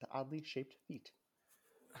oddly shaped feet.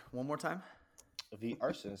 One more time. The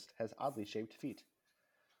arsonist has oddly shaped feet.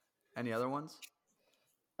 Any other ones?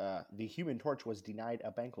 The Human Torch was denied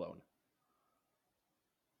a bank loan.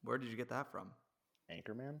 Where did you get that from?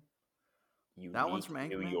 Anchorman? That one's from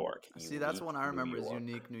Anchorman? New York. See, that's the one I remember is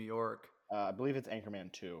Unique New York. I believe it's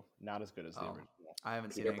Anchorman 2. Not as good as the original. I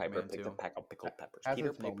haven't Peter seen Piper Anchorman picked 2. a pack of pickled peppers. Has Peter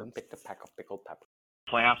its Piper moments. picked a pack of pickled peppers.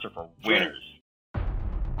 Playoffs are for winners.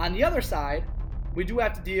 On the other side, we do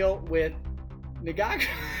have to deal with Ngakwe.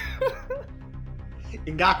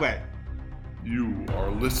 Ngakwe. You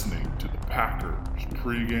are listening to the Packers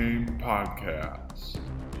pregame podcast.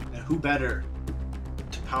 And who better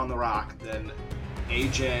to pound the rock than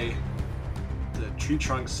AJ, the Tree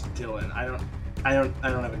Trunks Dylan? I don't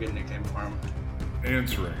have a good nickname for him.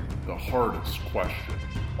 Answering the hardest question.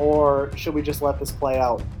 Or should we just let this play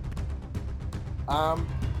out?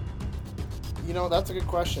 That's a good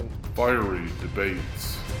question. Fiery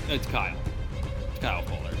debates. It's Kyle. It's Kyle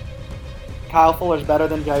Fuller. Kyle Fuller's better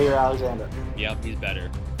than Jair Alexander. Yep, he's better.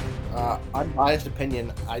 Unbiased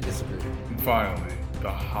opinion, I disagree. And finally,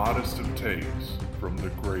 the hottest of takes from the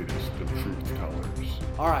greatest of truth tellers.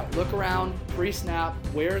 All right, look around, pre-snap.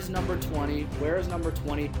 Where's number 20? Where's number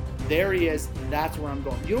 20? There he is. That's where I'm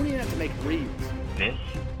going. You don't even have to make reads. This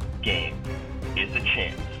game is a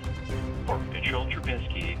chance for Mitchell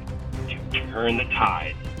Trubisky to turn the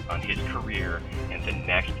tide on his career in the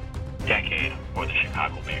next decade for the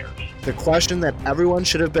Chicago Bears. The question that everyone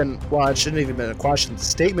should have been, well, it shouldn't even have been a question, the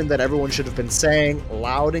statement that everyone should have been saying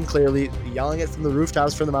loud and clearly, yelling it from the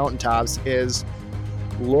rooftops, from the mountaintops, is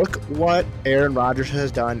look what Aaron Rodgers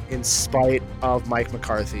has done in spite of Mike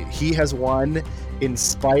McCarthy. He has won in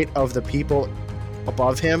spite of the people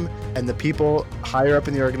above him and the people higher up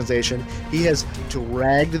in the organization. He has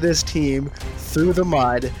dragged this team through the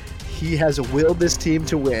mud. He has willed this team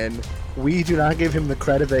to win. We do not give him the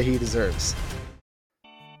credit that he deserves.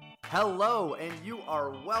 Hello, and you are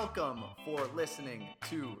welcome for listening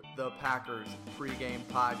to the Packers pregame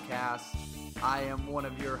podcast. I am one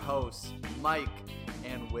of your hosts, Mike,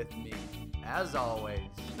 and with me, as always,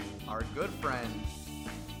 our good friend,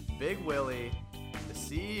 Big Willie, the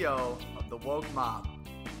CEO of the Woke Mob.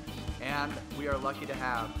 And we are lucky to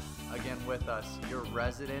have, again with us, your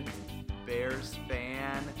resident Bears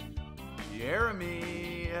fan,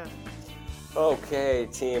 Jeremy. Okay,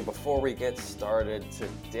 team, before we get started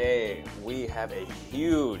today, we have a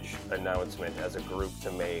huge announcement as a group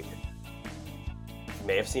to make. You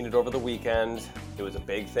may have seen it over the weekend. It was a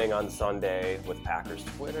big thing on Sunday with Packers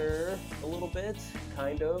Twitter, a little bit,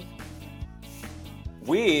 kind of.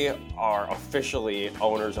 We are officially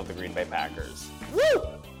owners of the Green Bay Packers. Woo!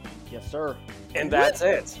 Yes, sir. And that's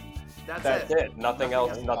it. That's it. Nothing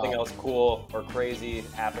else cool or crazy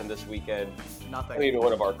happened this weekend. Nothing. Maybe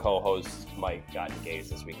one of our co-hosts, Mike, got engaged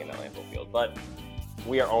this weekend at Lambeau Field. But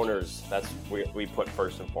we are owners. That's we put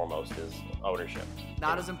first and foremost is ownership.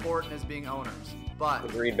 Not as important as being owners, but The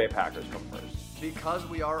Green Bay Packers come first. because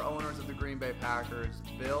we are owners of the Green Bay Packers,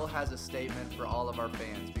 Bill has a statement for all of our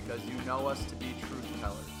fans because you know us to be truth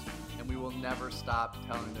tellers, and we will never stop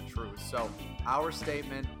telling the truth. So our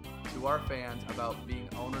statement to our fans about being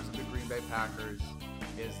owners of the Green Bay Packers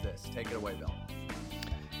is this. Take it away, Bill.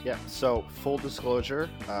 Yeah, so full disclosure,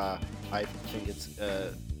 I think it's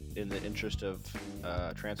in the interest of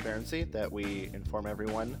transparency that we inform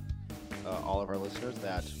everyone, all of our listeners,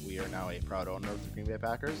 that we are now a proud owner of the Green Bay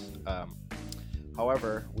Packers.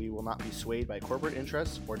 However, we will not be swayed by corporate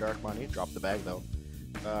interests or dark money. Drop the bag, though.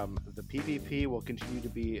 The PPP will continue to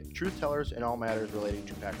be truth tellers in all matters relating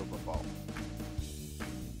to Packer football.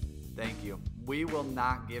 Thank you. We will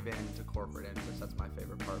not give in to corporate interests. That's my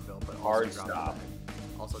favorite part, Bill. But Hard also stop.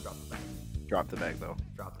 Also drop the bag. Drop the bag, though.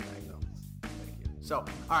 Drop the bag, though. Thank you. So,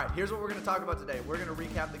 all right, here's what we're going to talk about today. We're going to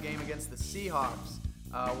recap the game against the Seahawks.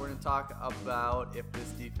 We're going to talk about if this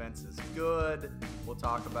defense is good. We'll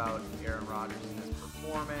talk about Aaron Rodgers and his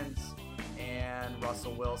performance, and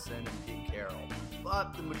Russell Wilson and Pete Carroll.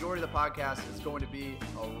 But the majority of the podcast is going to be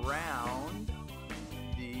around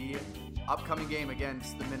the upcoming game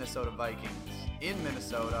against the Minnesota Vikings in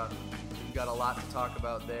Minnesota. We've got a lot to talk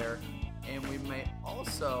about there, and we may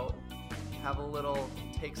also have a little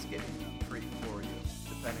Takesgiving treat for you,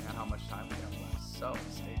 depending on how much time we have left. So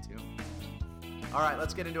stay tuned. All right,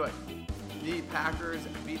 let's get into it. The Packers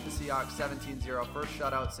beat the Seahawks 17-0, first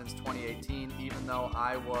shutout since 2018, even though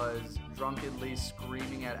I was drunkenly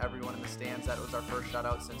screaming at everyone in the stands that it was our first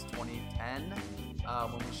shutout since 2010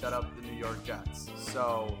 when we shut out the New York Jets.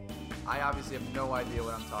 So I obviously have no idea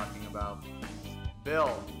what I'm talking about.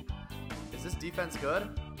 Bill, is this defense good?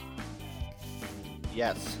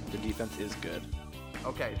 Yes, the defense is good.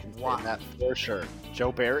 Okay, Say why? that for sure.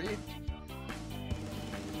 Joe Barry?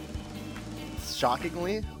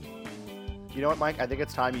 Shockingly? You know what, Mike? I think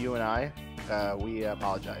it's time you and I, we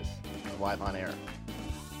apologize live on air.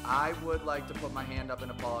 I would like to put my hand up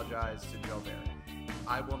and apologize to Joe Barry.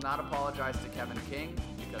 I will not apologize to Kevin King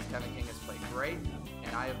because Kevin King has played great,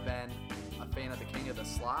 and I have been a fan of the King of the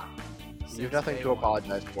Slot. You have nothing day to one.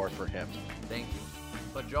 apologize for him. Thank you.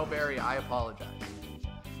 But Joe Barry, I apologize.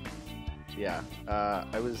 Yeah,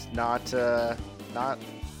 I was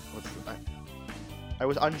I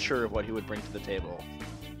was unsure of what he would bring to the table,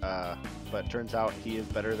 but turns out he is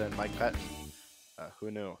better than Mike Pettin.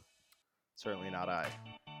 Who knew? Certainly not I.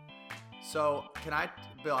 So,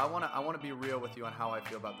 Bill? I want to be real with you on how I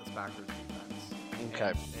feel about this Packers defense.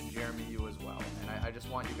 Okay. And Jeremy, you as well. And I just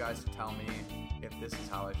want you guys to tell me if this is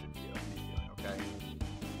how I should be feeling. Okay.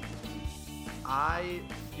 I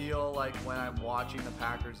feel like when I'm watching the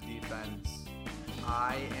Packers defense,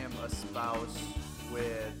 I am a spouse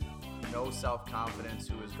with no self-confidence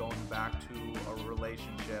who is going back to a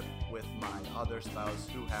relationship with my other spouse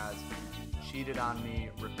who has cheated on me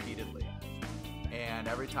repeatedly. And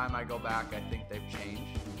every time I go back, I think they've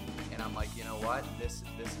changed. And I'm like, you know what? This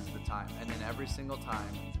is the time. And then every single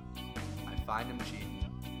time, I find him cheating.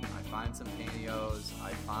 I find some cameos. I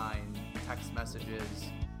find text messages.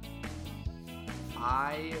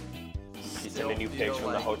 He's in a new picture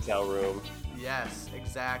from the hotel room. Yes,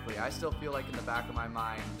 exactly. I still feel like in the back of my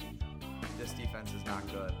mind, this defense is not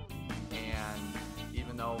good. And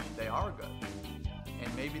even though they are good,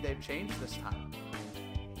 and maybe they've changed this time,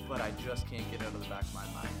 but I just can't get out of the back of my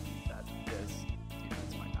mind that this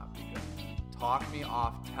defense might not be good. Talk me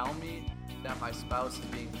off. Tell me that my spouse is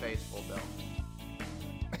being faithful, Bill.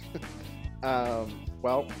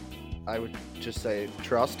 Well, I would just say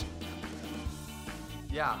trust.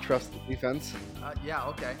 Yeah. Trust the defense. Yeah,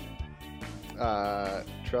 okay.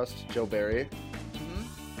 Trust Joe Barry. Mm-hmm.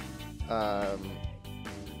 I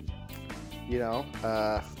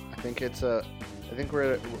think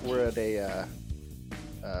we're at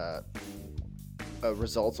a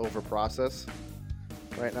results over process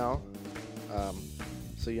right now.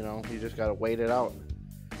 So you just gotta wait it out.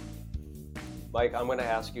 Mike, I'm going to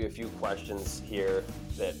ask you a few questions here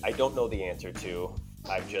that I don't know the answer to.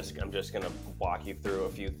 I'm just going to walk you through a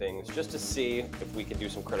few things just to see if we can do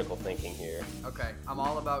some critical thinking here. Okay, I'm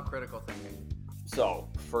all about critical thinking. So,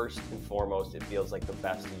 first and foremost, it feels like the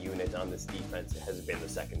best unit on this defense has been the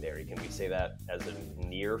secondary. Can we say that as a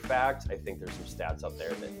near fact? I think there's some stats up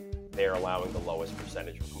there that they're allowing the lowest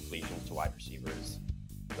percentage of completions to wide receivers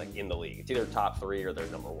like in the league. It's either top 3 or they're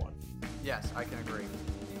number 1. Yes, I can agree.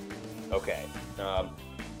 Okay.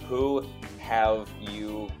 Who have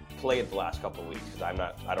you played the last couple of weeks? Because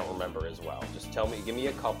I don't remember as well. Just give me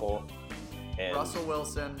a couple. And Russell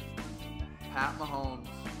Wilson, Pat Mahomes.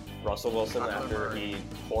 Russell Wilson, Kyler after Murray. he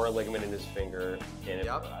tore a ligament in his finger, and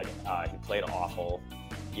he played awful.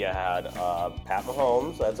 You had Pat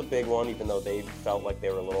Mahomes. That's a big one, even though they felt like they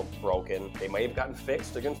were a little broken. They might have gotten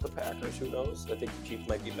fixed against the Packers. Who knows? I think the Chiefs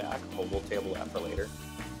might be back. We'll table that for later.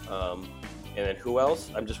 And then who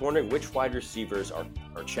else? I'm just wondering which wide receivers are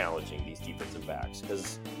challenging these defensive backs,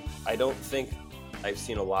 because I don't think I've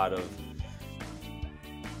seen a lot of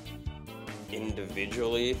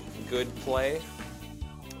individually good play,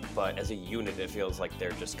 but as a unit, it feels like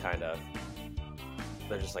they're just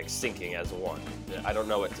like sinking as one. I don't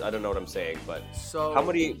know what I'm saying, but So how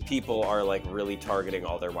many people are like really targeting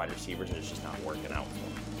all their wide receivers and it's just not working out for them?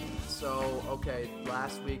 So, okay,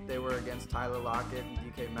 last week they were against Tyler Lockett and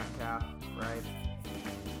DK Metcalf, right?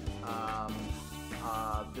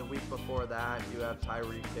 The week before that, you have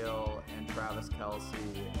Tyreek Hill and Travis Kelce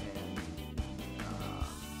and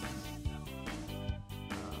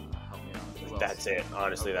help me out. Who else? That's it.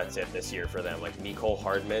 Honestly, Okay. that's it this year for them. Like Mecole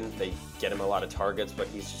Hardman, they get him a lot of targets, but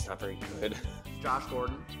he's just not very good. Josh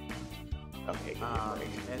Gordon. Okay, give me a break.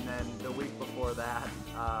 And then the week before that,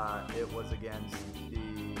 it was against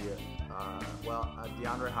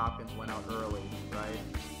DeAndre Hopkins went out early, right?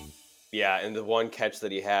 Yeah, and the one catch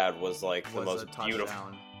that he had was like the Was most a touchdown.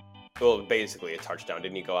 beautiful. Well, basically a touchdown.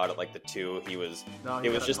 Didn't he go out at like the 2? No, It he was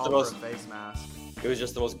got a just call the most. for a face mask. It was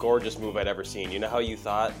just the most gorgeous move I'd ever seen. You know how you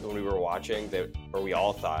thought when we were watching that, or we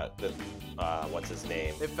all thought that, what's his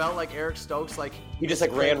name? It felt like Eric Stokes, like He just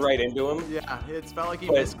like ran right into him. Yeah, it felt like he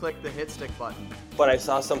But- misclicked the hit stick button. But I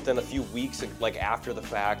saw something a few weeks like after the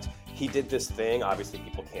fact. He did this thing. Obviously,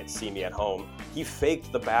 people can't see me at home. He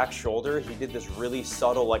faked the back shoulder. He did this really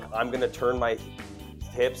subtle, like I'm gonna turn my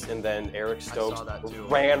hips, and then Eric Stokes that too.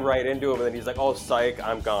 ran right into him, and then he's like, "Oh, psych,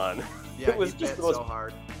 I'm gone." Yeah, It was he just bit the most so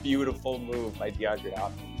hard. beautiful move by DeAndre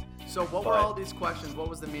Hopkins. So what were But- all these questions? What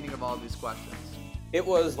was the meaning of all these questions? It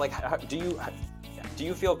was like, do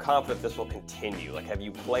you feel confident this will continue? Like, have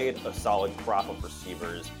you played a solid crop of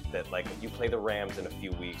receivers that, like, if you play the Rams in a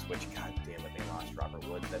few weeks, which, god damn it, they lost Robert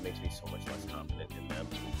Woods, that makes me so much less confident in them.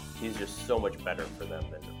 He's just so much better for them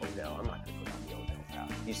than Odell. I'm not going to go down the Odell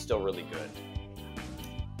path. He's still really good.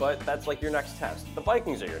 But that's like your next test. The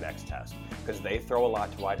Vikings are your next test because they throw a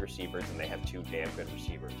lot to wide receivers and they have 2 damn good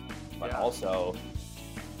receivers. But also,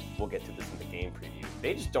 we'll get to this in the game preview,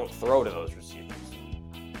 they just don't throw to those receivers.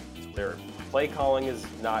 Their play calling is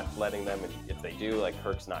not letting them, and if they do, like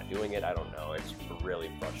Kirk's not doing it, I don't know. It's a really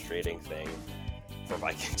frustrating thing for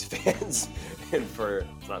Vikings fans, and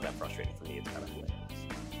it's not that frustrating for me, it's kind of hilarious.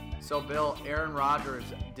 So, Bill, Aaron Rodgers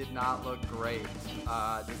did not look great.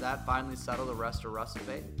 Does that finally settle the rest of Russ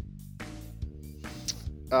debate?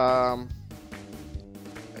 I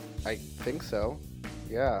think so.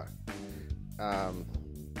 Yeah.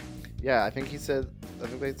 Yeah, I think they said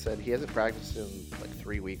he hasn't practiced in like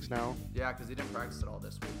 3 weeks now. Yeah, because he didn't practice at all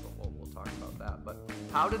this week, but we'll talk about that. But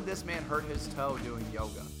how did this man hurt his toe doing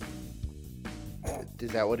yoga? Is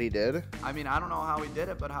that what he did? I mean, I don't know how he did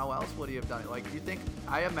it, but how else would he have done it? Like, do you think,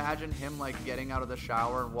 I imagine him like getting out of the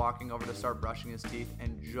shower and walking over to start brushing his teeth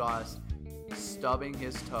and just stubbing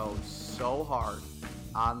his toe so hard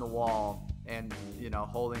on the wall and,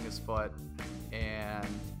 holding his foot, and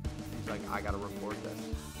he's like, I gotta report this.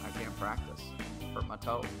 I can't practice. Hurt my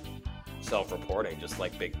toe. Self-reporting, just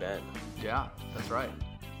like Big Ben. Yeah, that's right.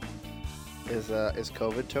 Is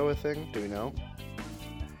COVID toe a thing? Do we know?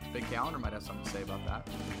 Big Calendar might have something to say about that.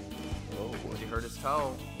 Oh, He hurt his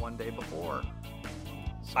toe one day before.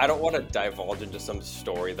 So, I don't want to divulge into some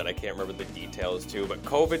story that I can't remember the details to, but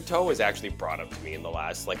COVID toe was actually brought up to me in the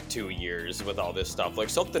last 2 years with all this stuff. Like,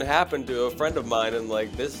 something happened to a friend of mine, and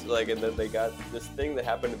and then they got this thing that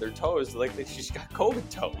happened to their toes. Like, they just got COVID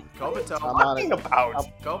toe. COVID toe. I'm on it.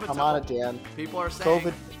 COVID I'm toe. on it, Dan. People are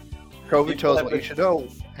saying COVID toe is what you should know.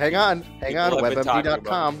 Hang on.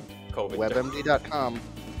 WebMD.com. COVID WebMD.com.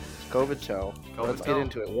 COVID toe. Let's get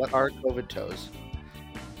into it. What are COVID toes?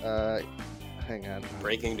 Hang on.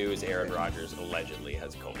 Breaking news: Aaron Rodgers allegedly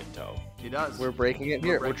has COVID toe. He does. We're breaking it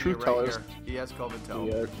here. We're truth tellers. He has COVID toe.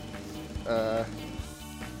 We are,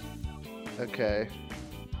 okay.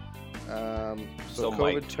 So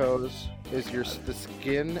COVID Mike, toes is the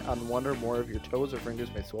skin on one or more of your toes or fingers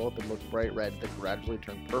may swell up and look bright red, then gradually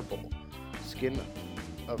turn purple. Skin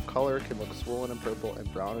of color can look swollen and purple, and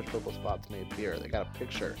brownish purple spots may appear. They got a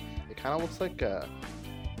picture. It kind of looks like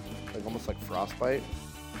almost like frostbite.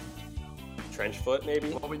 trench foot, maybe?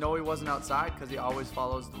 Well, we know he wasn't outside because he always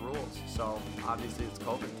follows the rules. So obviously it's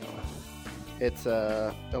COVID toe. It's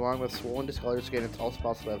along with swollen, discolored skin. It's also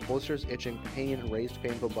possible to have blisters, itching, pain, raised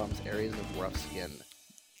painful bumps, areas of rough skin.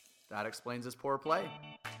 That explains his poor play.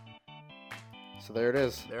 So there it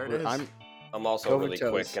is. There it is. I'm also COVID really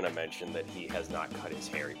toes. quick going to mention that he has not cut his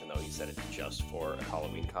hair, even though he said it just for a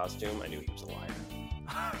Halloween costume. I knew he was a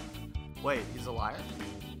liar. Wait, he's a liar?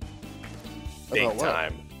 Big About what?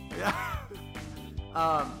 time. Yeah.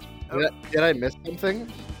 Did I miss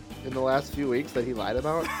something in the last few weeks that he lied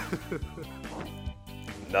about?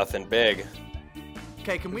 Nothing big.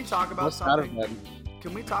 Okay, can we talk about Must not have something? been.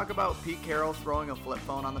 Can we talk about Pete Carroll throwing a flip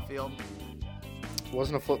phone on the field? It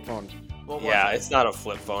wasn't a flip phone. What was Yeah, it? it's not a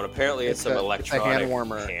flip phone. Apparently it's some It's a electronic hand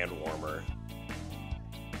warmer. hand warmer.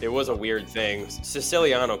 It was a weird thing.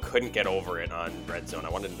 Siciliano couldn't get over it on Red Zone. I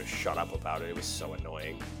wanted him to shut up about it. It was so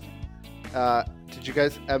annoying. Did you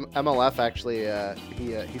guys? MLF actually,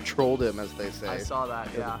 he trolled him, as they say. I saw that,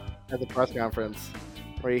 yeah. At the press conference,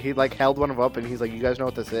 where he like held one of them up and he's like, "You guys know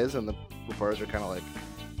what this is?" And the reporters are kind of like,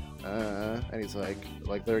 and he's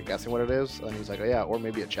like they're guessing what it is, and he's like, "Oh yeah, or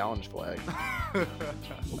maybe a challenge flag."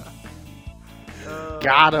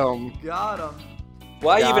 Got him. Got him.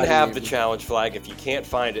 Why Got even have him. the challenge flag if you can't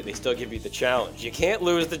find it? They still give you the challenge. You can't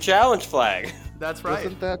lose the challenge flag. That's right.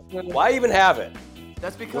 Wasn't that? Why even have it?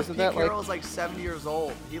 That's because Wasn't Pete that, like- Carroll is like 70 years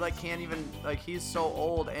old. He like can't even he's so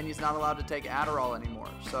old and he's not allowed to take Adderall anymore.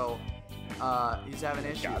 So he's having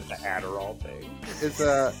issues. Got the Adderall thing.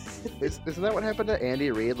 Isn't that what happened to Andy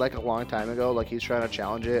Reid like a long time ago? Like he's trying to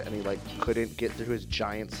challenge it and he like couldn't get through his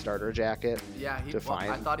giant starter jacket. Yeah, to I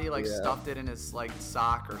find- thought he yeah. stuffed it in his like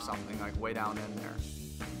sock or something like way down in there.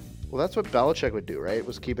 Well, that's what Belichick would do, right?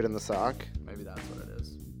 Was keep it in the sock. Maybe that's what it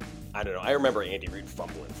is. I don't know. I remember Andy Reid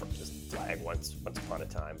fumbling from his flag once upon a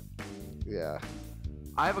time. Yeah.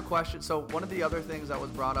 I have a question. So one of the other things that was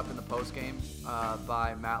brought up in the postgame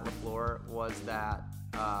by Matt LaFleur was that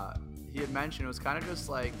he had mentioned it was kind of just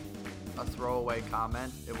like a throwaway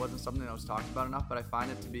comment. It wasn't something that was talked about enough, but I find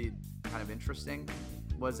it to be kind of interesting.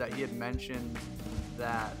 Was that he had mentioned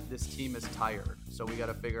that this team is tired, so we got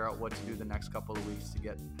to figure out what to do the next couple of weeks to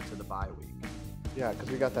get to the bye week. Yeah, because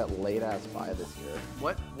we got that late ass bye this year.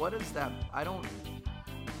 What is that? I don't.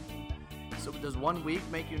 So does 1 week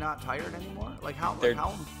make you not tired anymore? Like how?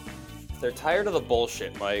 They're tired of the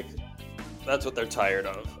bullshit, Mike. That's what they're tired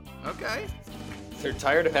of. Okay. They're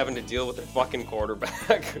tired of having to deal with their fucking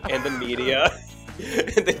quarterback and the media.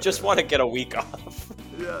 And they just want to get a week off.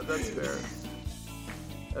 Yeah, that's fair.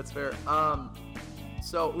 That's fair.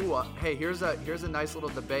 Hey, here's a nice little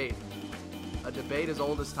debate. A debate as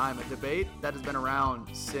old as time. A debate that has been around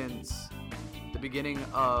since the beginning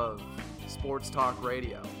of sports talk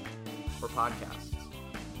radio or podcasts.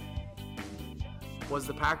 Was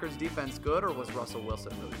the Packers defense good, or was Russell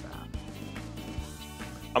Wilson really bad?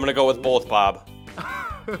 I'm gonna go with both, Bob.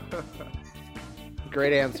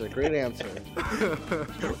 Great answer.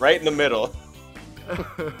 Right in the middle.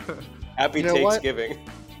 Happy You know what? Thanksgiving.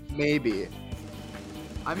 Maybe.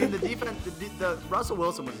 I mean, the defense, the Russell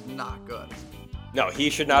Wilson was not good. No, he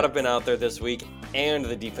should not have been out there this week, and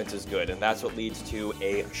the defense is good, and that's what leads to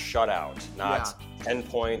a shutout. Not 10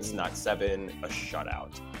 points, not 7, a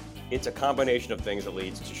shutout. It's a combination of things that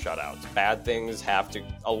leads to shutouts.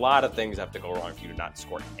 A lot of things have to go wrong for you to not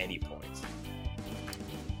score any points.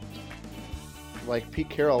 Like Pete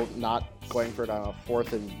Carroll not going for it on a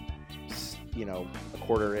 4th and, a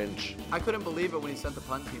quarter inch. I couldn't believe it when he sent the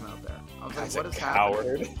punt team out there. I was He's like, a what is coward.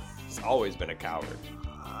 happening? He's always been a coward.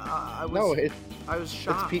 I was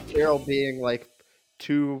shocked. It's Pete Carroll being like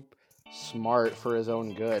too smart for his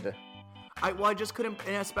own good. I just couldn't,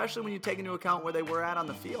 and especially when you take into account where they were at on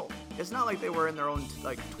the field. It's not like they were in their own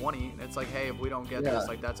 20. It's like, hey, if we don't get this,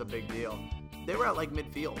 that's a big deal. They were at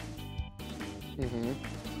midfield. Mm-hmm.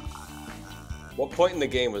 What point in the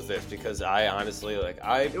game was this? Because I honestly it was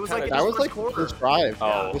that was like the first drive.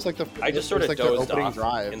 Oh, it was like I just sort of dozed off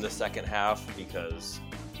drive. in the second half because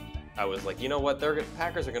I was like, you know what,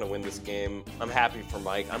 Packers are gonna win this game. I'm happy for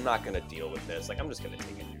Mike. I'm not gonna deal with this. I'm just gonna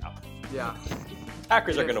take a nap. Yeah.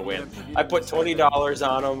 Packers are gonna win. I put $20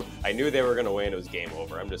 on them. I knew they were gonna win. It was game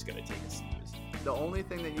over. I'm just gonna take a snooze. The only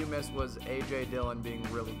thing that you missed was A.J. Dillon being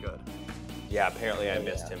really good. Yeah, apparently I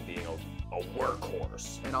missed him being a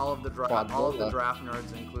workhorse. And all of the draft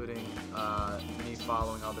nerds, including me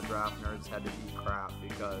following all the draft nerds, had to eat crap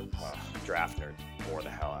because draft nerd bore the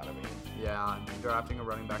hell out of me. Yeah, drafting a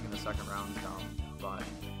running back in the second round is dumb, but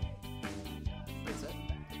that's it.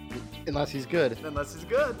 Unless he's good.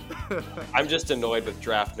 I'm just annoyed with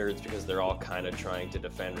draft nerds because they're all kind of trying to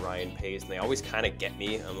defend Ryan Pace, and they always kind of get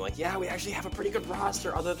me. I'm like, yeah, we actually have a pretty good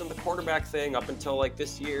roster other than the quarterback thing up until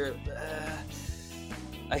this year.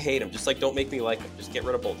 I hate him. Just don't make me like him. Just get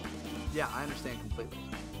rid of both. Yeah, I understand completely.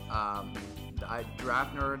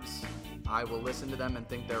 Draft nerds, I will listen to them and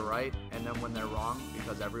think they're right, and then when they're wrong,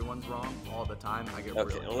 because everyone's wrong all the time, I get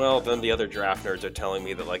really... Well, then the other draft nerds are telling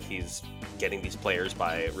me that he's getting these players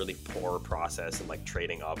by a really poor process and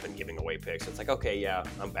trading up and giving away picks. It's okay, yeah,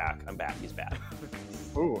 I'm back. He's bad.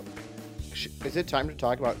 Ooh. Is it time to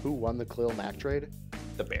talk about who won the Khalil Mack trade?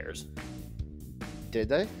 The Bears. Did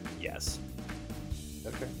they? Yes.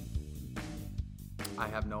 Okay. I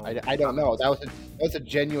have no... I don't know. That was a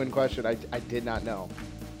genuine question. I did not know.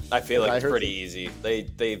 I feel like it's pretty easy.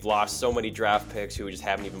 They've lost so many draft picks who just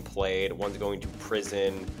haven't even played. One's going to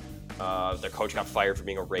prison. Their coach got fired for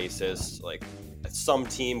being a racist. Some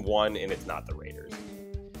team won, and it's not the Raiders.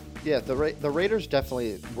 Yeah, the Raiders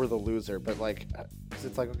definitely were the loser, but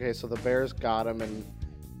it's okay, so the Bears got him and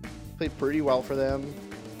played pretty well for them.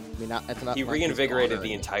 I mean, it's not. He reinvigorated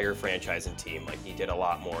the entire franchise and team. He did a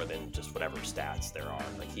lot more than just whatever stats there are.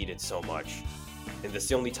 He did so much. And this is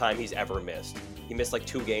the only time he's ever missed. He missed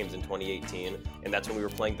 2 games in 2018, and that's when we were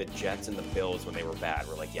playing the Jets and the Bills when they were bad.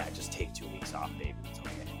 We're like, yeah, just take 2 weeks off, baby. It's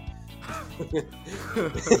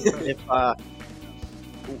okay.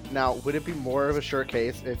 Now, would it be more of a sure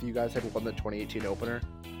case if you guys had won the 2018 opener?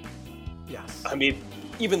 Yes. I mean,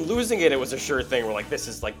 even losing it was a sure thing. We're like, this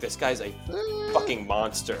guy's a fucking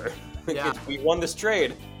monster. Yeah. We won this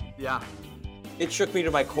trade. Yeah. It shook me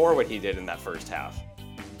to my core what he did in that first half.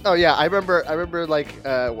 Oh yeah, I remember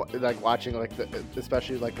watching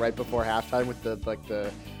especially right before halftime with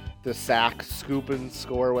the sack, scoop and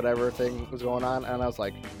score whatever thing was going on, and I was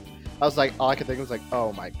like all I could think was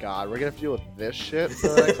oh my god, we're gonna have to deal with this shit for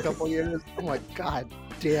the next couple years. I'm like, god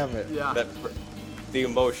damn it. Yeah. The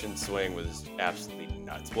emotion swing was absolutely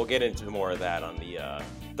nuts. We'll get into more of that on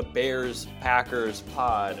the Bears Packers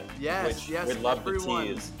pod. Yes, which we'd love to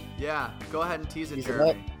tease. Yeah, go ahead and tease it,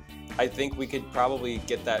 Jeremy. I think we could probably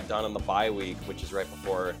get that done on the bye week, which is right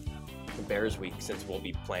before the Bears week, since we'll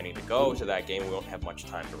be planning to go to that game. We won't have much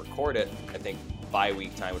time to record it. I think bye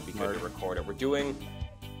week time would be good to record it. We're doing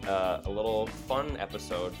a little fun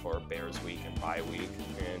episode for Bears Week and Bye Week.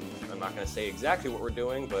 And I'm not going to say exactly what we're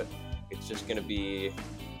doing, but it's just going to be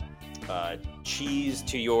cheese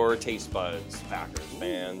to your taste buds, Packers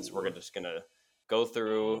fans. We're just going to go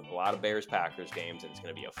through a lot of Bears-Packers games, and it's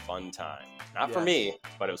going to be a fun time. Not for me,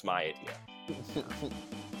 but it was my idea.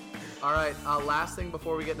 All right, last thing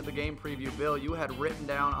before we get to the game preview, Bill, you had written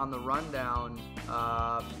down on the rundown,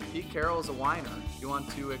 Pete Carroll is a whiner. You want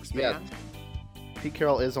to expand? Yeah. Pete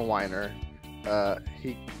Carroll is a whiner.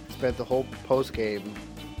 He spent the whole post game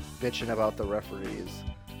bitching about the referees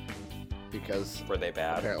because were they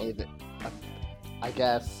bad? Apparently, I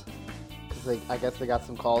guess because they got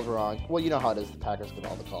some calls wrong. Well, you know how it is. The Packers get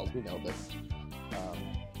all the calls. We know this.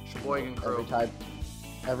 Sheboygan crew.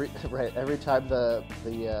 Every time the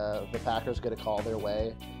Packers get a call their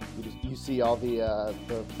way, you see all the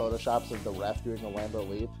photoshops of the ref doing a Lambeau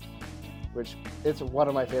leap, which it's one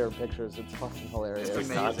of my favorite pictures. It's fucking hilarious. It's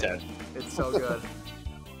amazing. It's so good.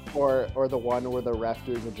 or the one where the ref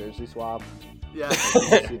doing the jersey swap. Yeah.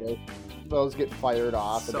 Those get fired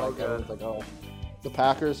off, So and good. everyone's like, oh, the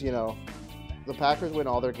Packers, the Packers win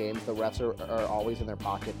all their games. The refs are always in their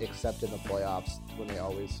pocket, except in the playoffs when they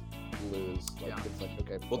always lose. It's like,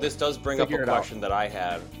 okay. Well, this does bring up a question out. that I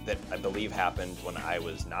had that I believe happened when I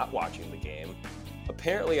was not watching the game.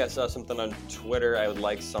 Apparently, I saw something on Twitter. I would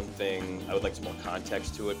like some more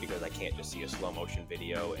context to it because I can't just see a slow motion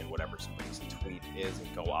video and whatever somebody's tweet is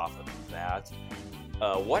and go off of that.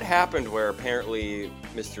 What happened where apparently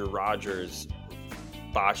Mr. Rogers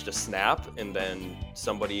botched a snap and then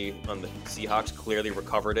somebody on the Seahawks clearly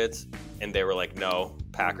recovered it and they were like, no,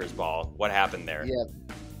 Packers ball. What happened there?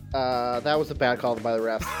 Yeah. That was a bad call by the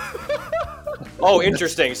ref. Oh,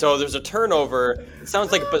 interesting. So there's a turnover. It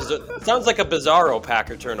sounds like a Bizarro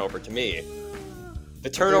Packer turnover to me. The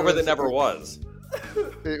turnover that never was.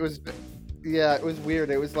 It was weird.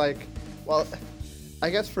 It was like, well, I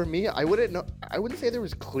guess for me, I wouldn't say there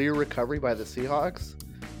was clear recovery by the Seahawks,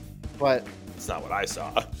 but it's not what I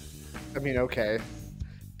saw. I mean, okay,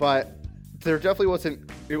 but there definitely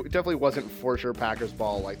wasn't. It definitely wasn't for sure Packers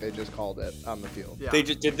ball like they just called it on the field. Yeah. They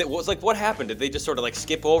just what happened? Did they just sort of like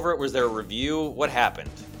skip over it? Was there a review? What happened?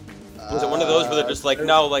 Was it one of those where they're just like,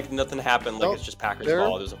 no, like nothing happened, like it's just Packers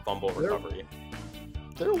ball. There's a fumble recovery.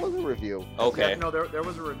 There was a review. Okay. Yeah, no, there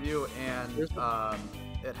was a review and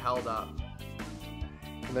it held up.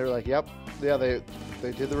 And they were like, yep, yeah, they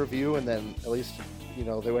did the review and then at least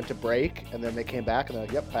they went to break and then they came back and they're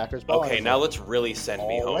like, yep, Packers ball. Okay, now let's really send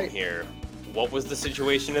me home right. here. What was the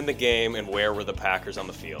situation in the game and where were the Packers on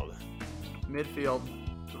the field? Midfield,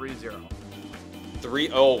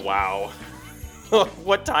 3-0. Oh, wow.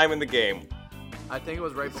 What time in the game? I think it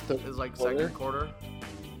was right before, it was like second quarter.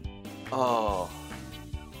 Oh.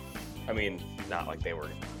 I mean, not like they were.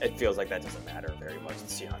 It feels like that doesn't matter very much. The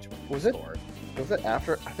Seahawks was it? Was it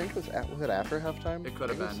after? I think was it after halftime? It could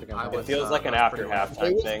have been. It feels like an after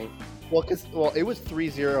halftime thing. Well, it was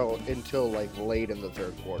 3-0 until like late in the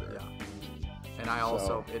third quarter. Yeah. And I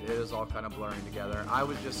also, it is all kind of blurring together. I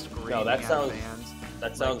was just screaming at fans.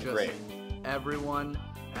 That sounds great. Everyone,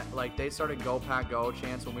 like they started "Go Pack Go"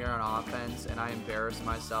 chants when we were on offense, and I embarrassed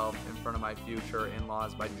myself in front of my future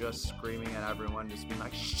in-laws by just screaming at everyone, just being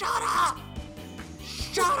like, "Shut up!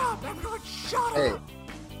 Shut up! Everyone, shut up!"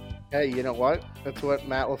 Hey, you know what? That's what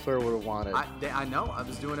Matt LaFleur would have wanted. I know. I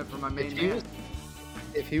was doing it for my main man.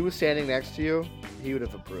 If he was standing next to you, he would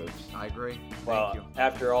have approved. I agree. Well, Thank you.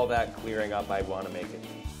 after all that clearing up, I want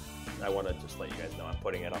to just let you guys know I'm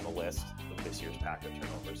putting it on the list of this year's Packer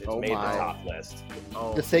turnovers. It's made the top list.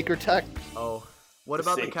 Oh, the sacred text. Oh, what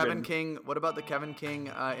about the Kevin King? What about the Kevin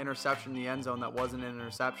King interception in the end zone that wasn't an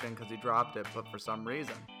interception because he dropped it, but for some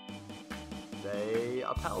reason they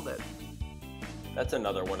upheld it. That's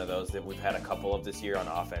another one of those that we've had a couple of this year on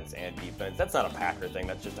offense and defense. That's not a Packer thing.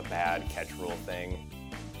 That's just a bad catch rule thing.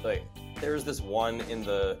 Like, there's this one in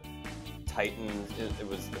the Titans. It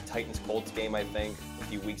was the Titans-Colts game, I think, a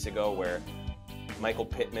few weeks ago, where Michael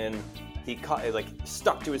Pittman, he caught, like,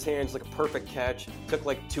 stuck to his hands like a perfect catch. Took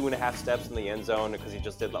like 2.5 steps in the end zone because he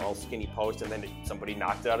just did the all skinny post, and then somebody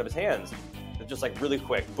knocked it out of his hands. It just like really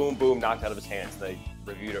quick, boom, boom, knocked out of his hands. They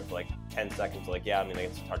reviewed it for like 10 seconds. Like, yeah, I mean,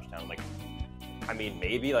 it's a touchdown. Like, I mean,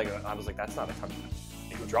 maybe. Like, I was like, that's not a touchdown.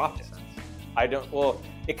 He dropped it. Well,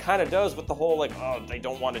 it kind of does with the whole, like, oh, they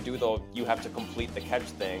don't want to do the you have to complete the catch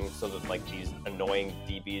thing so that, like, these annoying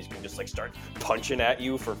DBs can just, like, start punching at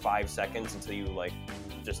you for 5 seconds until you, like,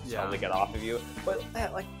 just suddenly get off of you. But,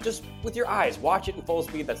 that, like, just with your eyes, watch it in full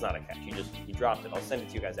speed. That's not a catch. He dropped it. I'll send it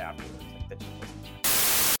to you guys afterwards. Like,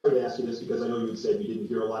 I would ask you this because I know you said you didn't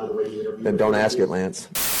hear a lot of the radio interviews. Then don't ask it, Lance.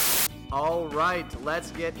 All right,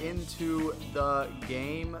 let's get into the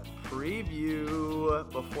game preview.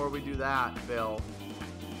 Before we do that, Bill.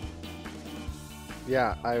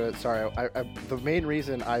 Yeah, I was sorry. The main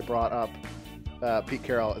reason I brought up Pete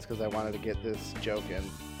Carroll is because I wanted to get this joke in.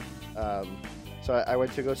 So I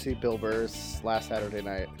went to go see Bill Burr's last Saturday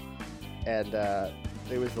night, and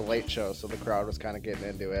it was the late show, so the crowd was kind of getting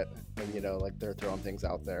into it, and like they're throwing things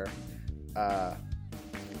out there.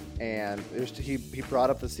 And it was, he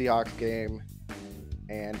brought up the Seahawks game,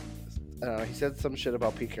 and he said some shit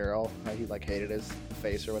about Pete Carroll. He like hated his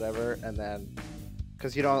face or whatever, and then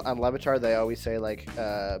because on Levitar they always say like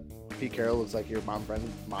Pete Carroll looks like your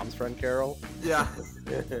mom's friend Carol. Yeah.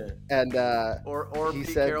 And or he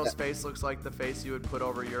Pete said Carroll's face looks like the face you would put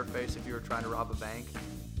over your face if you were trying to rob a bank.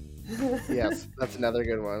 Yes, that's another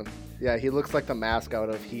good one. Yeah, he looks like the mascot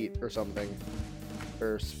of Heat or something,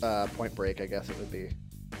 or Point Break, I guess it would be.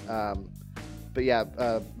 But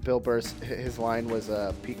yeah, Bill Burr's his line was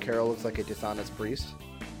Pete Carroll looks like a dishonest priest.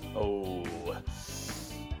 Oh,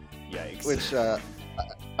 yikes! Which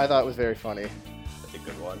I thought was very funny. That's a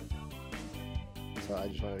good one. So I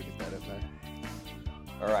just wanted to get that in there.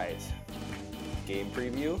 All right, game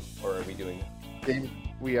preview, or are we doing?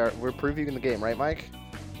 We're previewing the game, right, Mike?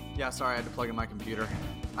 Yeah, sorry, I had to plug in my computer.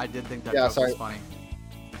 I did think that Yeah, joke sorry. was funny.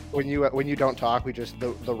 When you don't talk, we just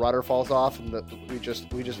the rudder falls off and we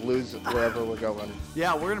just lose wherever we're going.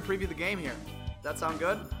 Yeah, we're gonna preview the game here. That sound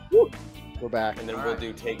good? We're back. And then All we'll right.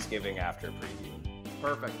 do Takesgiving after preview.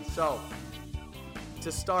 Perfect. So,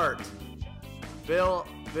 to start, Bill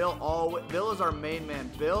is our main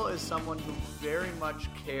man. Bill is someone who very much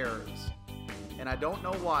cares, and I don't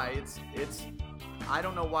know why. I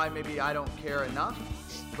don't know why. Maybe I don't care enough.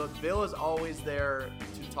 But Bill is always there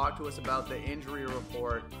to talk to us about the injury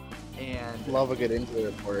report, and Love a good injury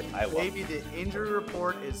report. I love. maybe the injury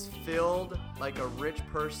report is filled like a rich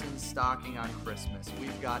person's stocking on Christmas.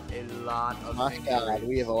 We've got a lot of My injuries. God,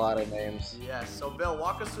 we have a lot of names. Yes. So, Bill,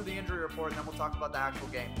 walk us through the injury report, and then we'll talk about the actual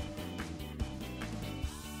game.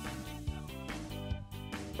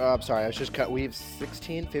 I'm sorry, I was just cut. We have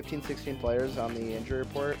 16 players on the injury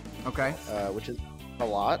report, Okay. which is a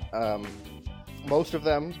lot. Most of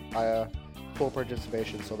them full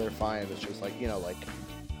participation, so they're fine. It's just like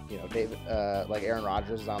David, like Aaron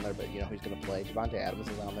Rodgers is on there, but he's gonna play. Devontae Adams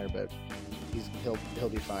is on there, but he'll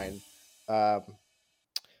be fine.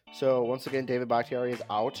 So once again, David Bakhtiari is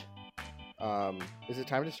out. Is it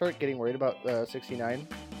time to start getting worried about 69?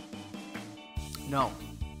 No.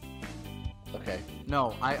 Okay.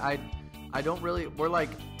 No, I don't really. We're like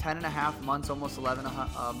 10 and a half months, almost 11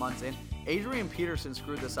 months in. Adrian Peterson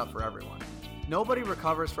screwed this up for everyone. Nobody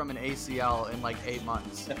recovers from an ACL in like 8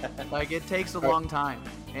 months. Like, it takes a long time.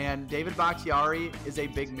 And David Bakhtiari is a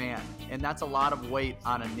big man, and that's a lot of weight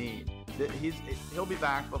on a knee. He'll be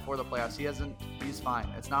back before the playoffs. He's fine.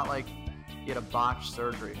 It's not like he had a botched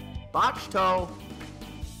surgery. Botched toe.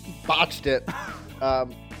 Botched it.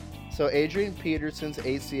 So Adrian Peterson's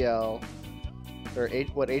ACL, or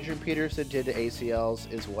what Adrian Peterson did to ACLs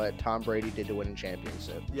is what Tom Brady did to winning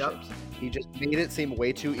championships. Yep. He just made it seem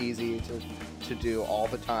way too easy to do all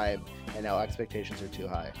the time, and now expectations are too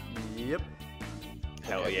high. Yep.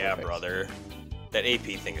 Hell Okay, yeah, perfect. brother. That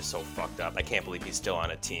AP thing is so fucked up. I can't believe he's still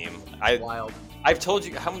on a team. Wild. I've told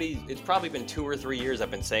you how many. It's probably been 2 or 3 years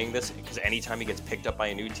I've been saying this, because anytime he gets picked up by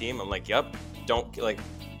a new team, I'm like, yep, don't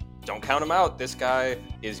count him out. This guy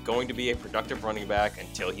is going to be a productive running back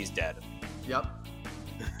until he's dead. Yep.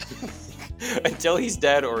 Until he's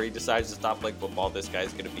dead or he decides to stop playing football, this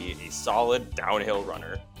guy's going to be a solid downhill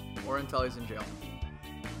runner. Or until he's in jail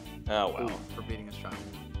Oh, well. for beating his child.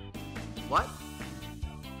 What?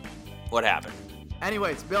 What happened?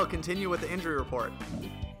 Anyways, Bill, continue with the injury report.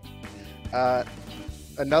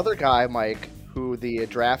 Another guy, Mike, who the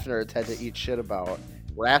draft nerds had to eat shit about,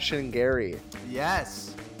 Ration Gary.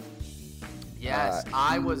 Yes. Yes,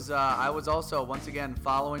 I was also once again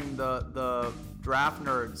following the draft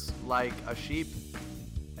nerds like a sheep,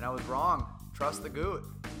 and I was wrong. Trust the goot.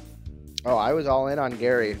 Oh, I was all in on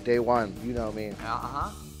Gary day one. You know me. Uh-huh.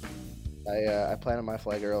 I planted my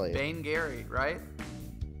flag early. Bane Gary, right?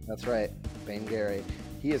 That's right, Bane Gary.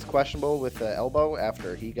 He is questionable with the elbow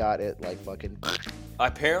after he got it like fucking.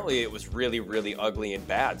 Apparently, it was really, really ugly and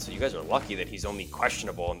bad. So you guys are lucky that he's only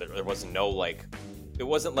questionable and there wasn't no it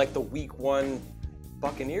wasn't like the week 1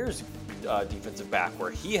 Buccaneers defensive back where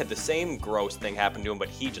he had the same gross thing happen to him, but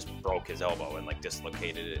he just broke his elbow and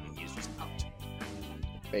dislocated it, and he's just out.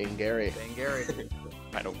 Bane Gary. Bane Gary.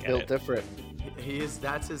 I don't get Built it. different.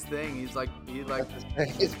 That's his thing. He's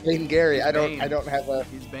It's Bane Gary. He's I Bane. don't have a.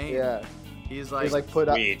 he's Bane. Yeah. He's He's like put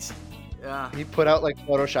up. Sweet. Yeah. He put out like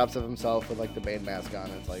photoshops of himself with like the Bane mask on.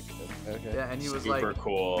 It's like, okay. Yeah, and he was Super like,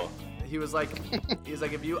 cool. he was like,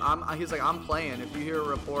 I'm playing. If you hear a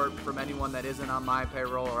report from anyone that isn't on my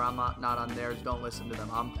payroll or I'm not on theirs, don't listen to them.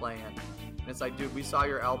 I'm playing. And it's like, dude, we saw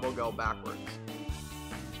your elbow go backwards.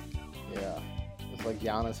 Yeah. It's like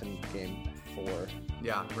Giannis in game 4.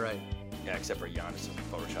 Yeah, right. Yeah, except for Giannis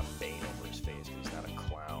doesn't Photoshop Bane over his face because he's not a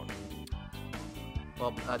clown.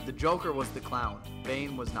 Well, the Joker was the clown.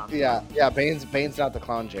 Bane was not. The Yeah. Bane's not the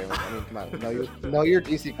clown, Jeremy. I mean, come on. Know your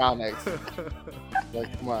DC Comics.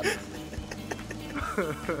 Like, come on.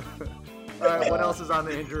 All right, what else is on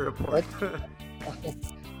the injury report?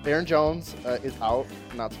 Aaron Jones is out.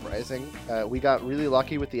 Not surprising. We got really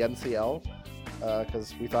lucky with the MCL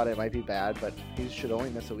because we thought it might be bad, but he should only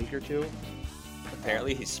miss a week or two.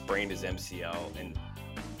 Apparently, he sprained his MCL in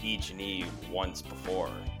each knee once before,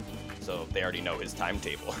 so they already know his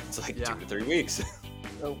timetable. It's like 2 to 3 weeks.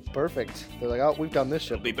 Oh, perfect. They're like, oh, we've done this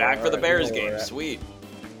shit. He'll be before. back for the All right, Bears we know where game.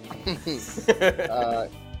 we're at.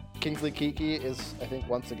 Sweet. Kingsley Keke is, I think,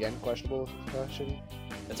 once again questionable with concussion.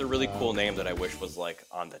 That's a really cool name that I wish was like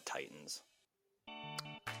on the Titans.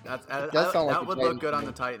 That would look good on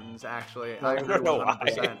the Titans, actually. I agree don't know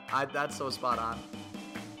 100%. That's so spot on.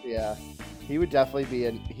 Yeah, he would definitely be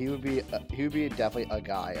definitely a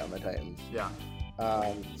guy on the Titans. Yeah.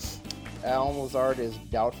 Allen Lazard is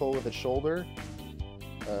doubtful with his shoulder,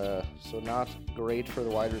 so not great for the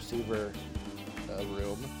wide receiver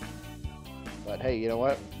room. But hey, you know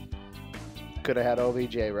what? Could have had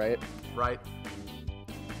OBJ, right? Right.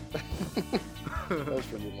 That was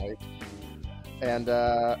for you, Mike. And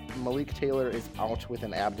Malik Taylor is out with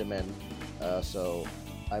an abdomen, so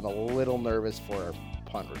I'm a little nervous for a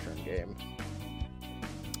punt return game.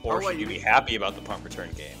 Or should you be happy about the punt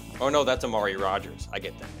return game? Oh no, that's Amari Rodgers. I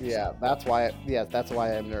get that. Yeah, that's why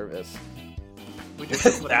I'm nervous. We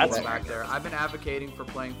just put back there. I've been advocating for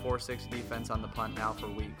playing 4-6 defense on the punt now for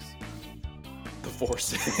weeks. The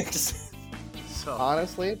 4-6. So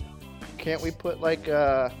honestly, can't we put like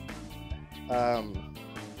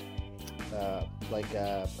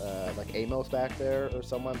Amos back there or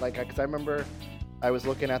someone like? Because I remember I was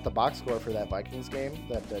looking at the box score for that Vikings game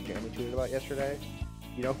that Jeremy tweeted about yesterday.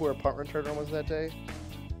 You know who our punt returner was that day?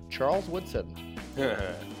 Charles Woodson.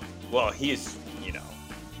 Well, he's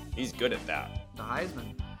good at that. The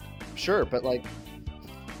Heisman. Sure, but like,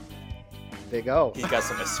 there you go. He's got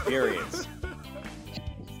some experience.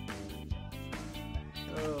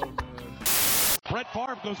 Oh, man. Brett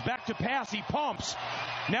Favre goes back to pass. He pumps.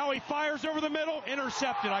 Now he fires over the middle.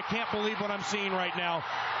 Intercepted. I can't believe what I'm seeing right now.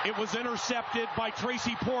 It was intercepted by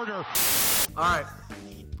Tracy Porter. All right.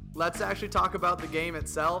 Let's actually talk about the game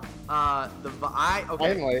itself.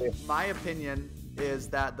 Finally. My opinion is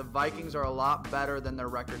that the Vikings are a lot better than their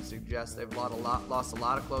record suggests. They've lost a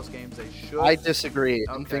lot of close games. They should. I disagree.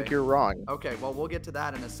 Okay. I think you're wrong. Okay, well, we'll get to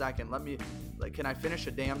that in a second. Can I finish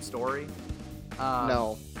a damn story?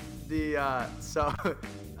 No. They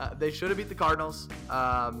should have beat the Cardinals.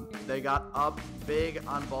 They got up big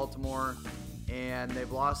on Baltimore, and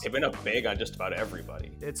they've lost. They've been up big on just about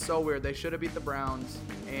everybody. It's so weird. They should have beat the Browns,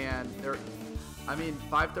 and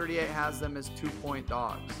 538 has them as 2-point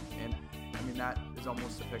dogs, and that is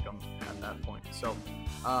almost a pick 'em at that point. So,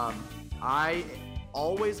 I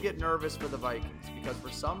always get nervous for the Vikings because for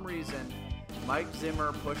some reason, Mike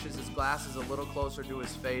Zimmer pushes his glasses a little closer to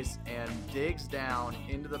his face and digs down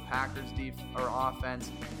into the Packers'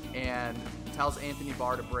 offense and tells Anthony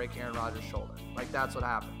Barr to break Aaron Rodgers' shoulder. Like, that's what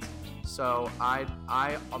happens. So I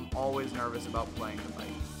am always nervous about playing the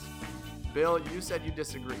Vikings. Bill, you said you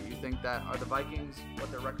disagree. You think that are the Vikings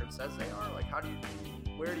what their record says they are? Like,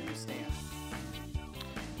 where do you stand?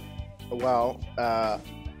 Well,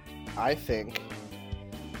 I think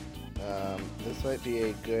this might be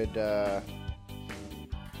a good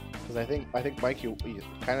because I think Mike, you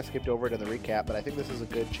kind of skipped over it in the recap, but I think this is a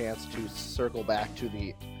good chance to circle back to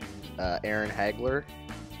the Aaron Hagler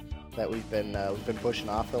that we've been pushing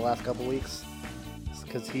off for the last couple weeks.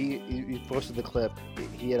 Because he posted the clip.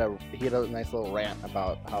 He had a nice little rant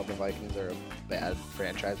about how the Vikings are a bad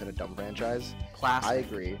franchise and a dumb franchise. Plastic. I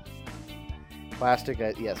agree. Plastic,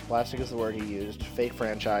 yes, plastic is the word he used. Fake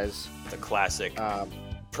franchise. The classic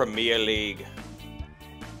Premier League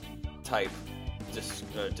type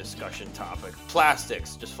discussion topic.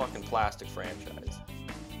 Plastics, just fucking plastic franchise.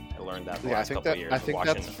 I learned that the last couple of years. I think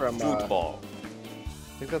watching that's from football.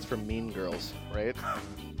 I think that's from Mean Girls, right?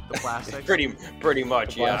 The plastic. pretty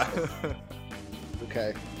much, yeah.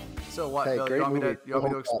 Okay. So what, Hey, Bill? great You want me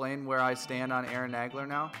movie. to explain where I stand on Aaron Hagler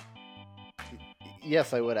now?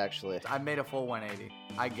 Yes, I would actually. I made a full 180.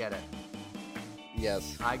 I get it.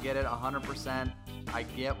 Yes. I get it 100%. I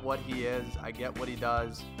get what he is. I get what he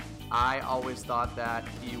does. I always thought that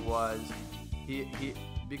he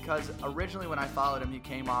because originally when I followed him, he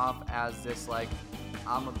came off as this like,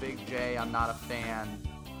 I'm a big J, I'm not a fan,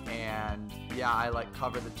 and yeah, I like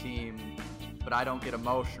cover the team, but I don't get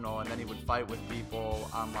emotional. And then he would fight with people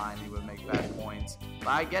online. He would make bad points. But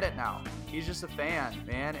I get it now. He's just a fan,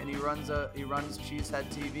 man, and he runs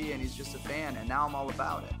Cheesehead TV, and he's just a fan. And now I'm all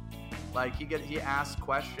about it. Like he asks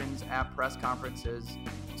questions at press conferences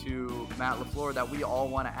to Matt LaFleur that we all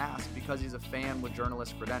want to ask because he's a fan with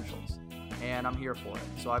journalist credentials, and I'm here for it.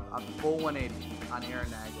 So I'm full 180 on Aaron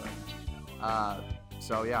Nagler.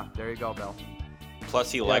 So yeah, there you go, Bill.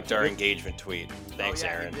 Plus, he liked our engagement tweet. Thanks,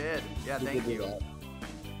 Aaron. He did. Yeah, thank you.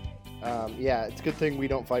 Yeah, it's a good thing we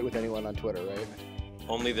don't fight with anyone on Twitter, right?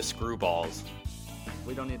 Only the screwballs.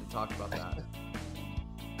 We don't need to talk about that.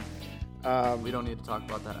 We don't need to talk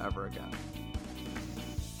about that ever again.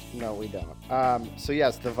 No, we don't. So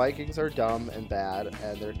yes, the Vikings are dumb and bad,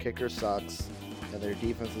 and their kicker sucks, and their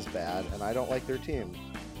defense is bad, and I don't like their team.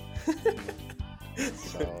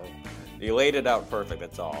 So you laid it out perfect.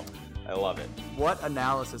 That's all. I love it. What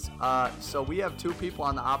analysis? So we have two people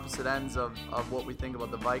on the opposite ends of what we think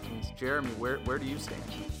about the Vikings. Jeremy, where do you stand?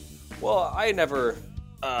 Well, I never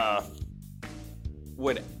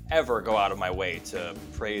would ever go out of my way to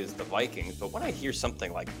praise the Vikings, but when I hear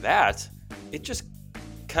something like that, it just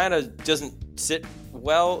kind of doesn't sit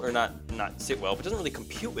well, or not sit well, but doesn't really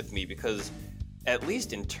compute with me, because at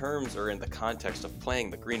least in terms or in the context of playing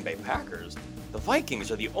the Green Bay Packers, the Vikings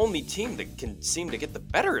are the only team that can seem to get the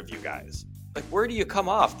better of you guys. Like, where do you come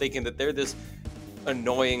off thinking that they're this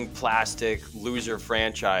annoying plastic loser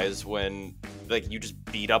franchise when like you just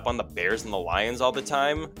beat up on the Bears and the Lions all the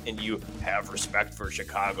time, and you have respect for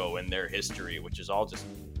Chicago and their history, which is all just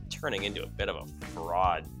turning into a bit of a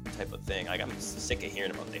fraud type of thing. Like, I'm sick of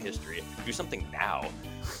hearing about the history. Do something now.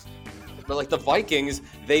 But like the Vikings,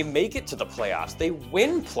 they make it to the playoffs. They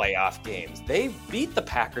win playoff games. They beat the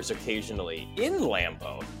Packers occasionally in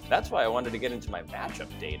Lambeau. That's why I wanted to get into my matchup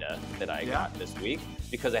data that I got this week,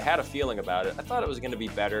 because I had a feeling about it. I thought it was going to be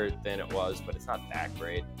better than it was, but it's not that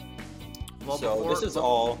great. Well,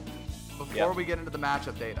 so before we get into the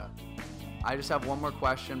matchup data, I just have one more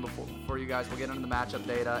question before you guys. We'll get into the matchup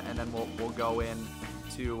data, and then we'll go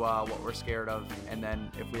into what we're scared of, and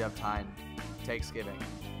then if we have time, Thanksgiving.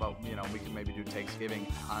 But we can maybe do Thanksgiving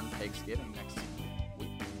on Thanksgiving next week.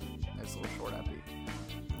 It's a little short epi.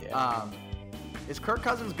 Yeah. Is Kirk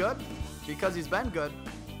Cousins good? Because he's been good.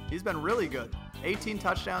 He's been really good. 18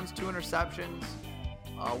 touchdowns, 2 interceptions.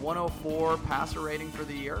 104 passer rating for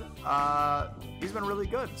the year. He's been really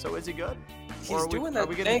good. So is he good? He's doing that thing. Are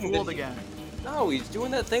we getting fooled again? again? No, he's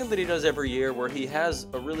doing that thing that he does every year where he has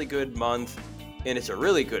a really good month, and it's a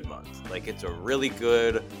really good month. Like, it's a really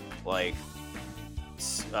good, like,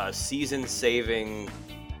 season-saving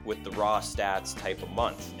with the raw stats type of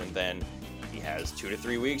month. And then he has 2 to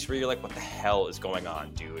 3 weeks where you're like, what the hell is going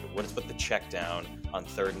on, dude? What is with the check down on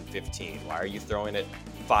 3rd and 15? Why are you throwing it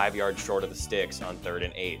 5 yards short of the sticks on 3rd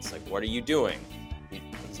and 8s? Like, what are you doing?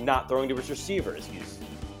 He's not throwing to his receivers.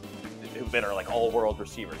 Who've been like all-world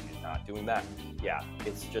receivers. He's not doing that. Yeah,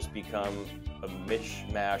 it's just become a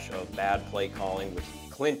mishmash of bad play calling with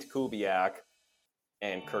Clint Kubiak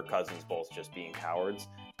and Kirk Cousins both just being cowards.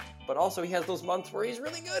 But also he has those months where he's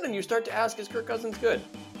really good, and you start to ask, is Kirk Cousins good?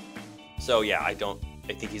 So yeah, I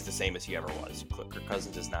think he's the same as he ever was. Kirk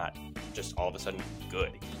Cousins is not just all of a sudden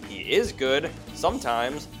good. He is good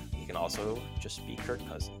sometimes. He can also just be Kirk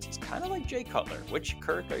Cousins. He's kind of like Jay Cutler. Which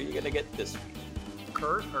Kirk are you going to get this week?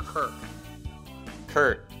 Kurt or Kirk?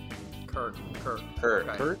 Kurt.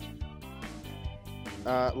 Okay. Kurt?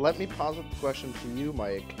 Let me posit the question to you,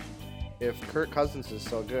 Mike. If Kirk Cousins is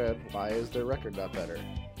so good, why is their record not better?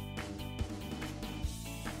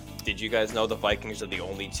 Did you guys know the Vikings are the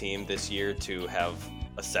only team this year to have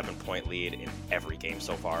a 7-point lead in every game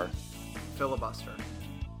so far? Filibuster.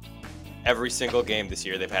 Every single game this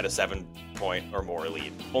year, they've had a 7-point or more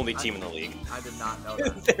lead. Only team in the league. I did not know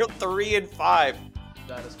that. They're 3-5.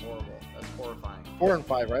 That is horrible. That's horrifying.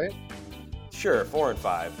 4-5, right? Sure,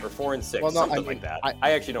 4-5 or 4-6, well, no, something like that.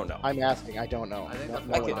 I actually don't know. I'm asking. I don't know. I think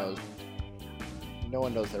no one knows. No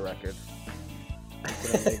one knows their record.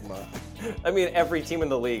 It's an enigma. I mean, every team in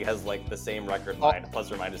the league has like the same record line,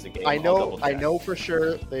 plus or minus a game. I know for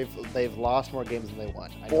sure they've lost more games than they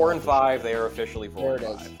won. 4-5. They are officially 4-5. There it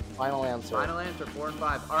is. Final answer.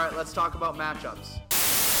 4-5. All right, let's talk about matchups.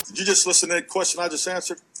 Did you just listen to that question I just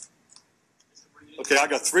answered? Okay, I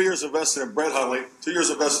got 3 years invested in Brett Hundley, 2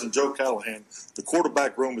 years invested in Joe Callahan. The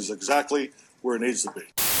quarterback room is exactly where it needs to be.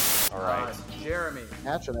 All right. Jeremy.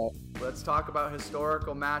 Matching it. Let's talk about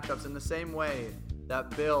historical matchups in the same way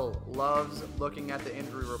that Bill loves looking at the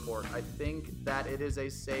injury report. I think that it is a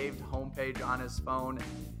saved homepage on his phone.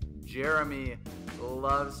 Jeremy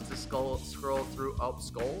loves to scroll through. Oh,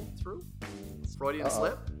 scroll through? Freudian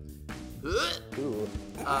slip? Ooh.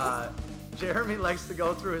 Jeremy likes to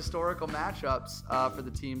go through historical matchups for the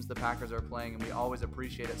teams the Packers are playing, and we always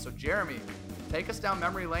appreciate it. So, Jeremy, take us down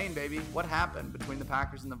memory lane, baby. What happened between the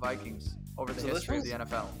Packers and the Vikings over the history of the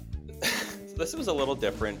NFL? So this was a little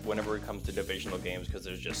different whenever it comes to divisional games because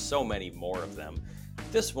there's just so many more of them.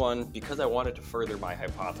 This one, because I wanted to further my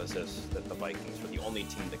hypothesis that the Vikings were the only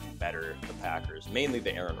team that could better the Packers, mainly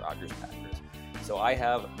the Aaron Rodgers Packers. So I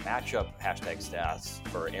have matchup #stats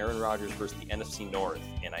for Aaron Rodgers versus the NFC North,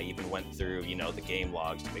 and I even went through, the game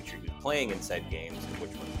logs to make sure he was playing in said games and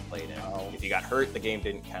which ones he played in. If he got hurt, the game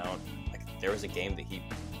didn't count. Like there was a game that he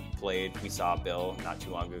played, we saw Bill not too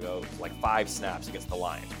long ago, it was like 5 snaps against the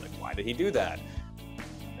Lions. Like, why did he do that?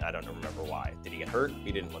 I don't remember why. Did he get hurt?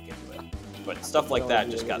 We didn't look into it. But stuff like that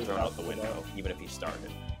just got thrown out the window, even if he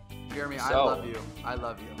started. Jeremy, I love you. I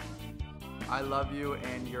love you. I love you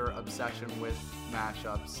and your obsession with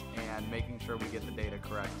matchups and making sure we get the data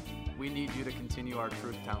correct. We need you to continue our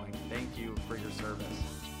truth telling. Thank you for your service.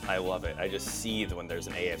 I love it. I just seethe when there's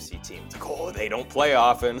an AFC team. It's like, they don't play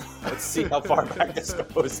often. Let's see how far back this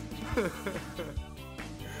goes.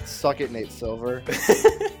 Suck it, Nate Silver.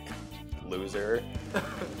 Loser.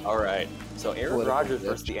 All right. So Aaron Rodgers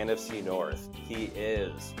versus the NFC North. He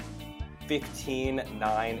is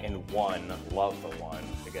 15-9-1. Love the one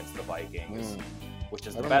against the Vikings, which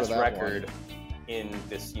is the best record in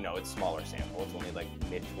this. It's smaller sample. It's only like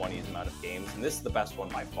mid-20s amount of games, and this is the best one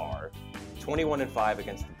by far. 21-5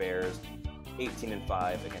 against the Bears,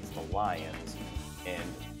 18-5 against the Lions,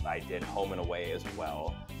 and I did home and away as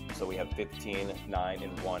well. So we have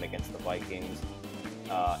 15-9-1 against the Vikings.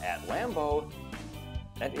 At Lambeau,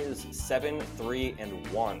 that is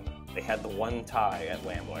 7-3-1. They had the one tie at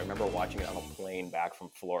Lambeau. I remember watching it on a plane back from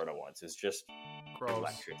Florida once. It's just gross.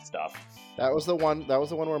 Electric stuff. That was the one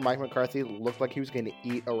where Mike McCarthy looked like he was going to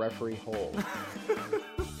eat a referee whole.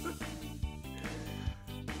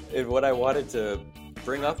 And what I wanted to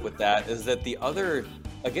bring up with that is that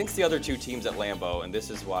against the other two teams at Lambeau, and this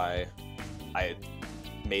is why I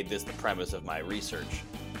made this the premise of my research,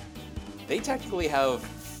 they technically have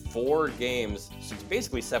 4 games, so it's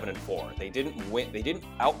basically 7-4. They didn't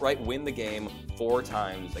outright win the game 4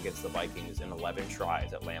 times against the Vikings in 11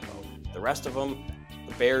 tries at Lambeau. The rest of them,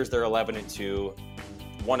 the Bears, they're 11-2.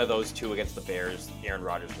 One of those 2 against the Bears, Aaron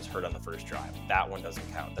Rodgers was hurt on the first drive. That one doesn't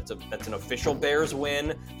count. That's an official Bears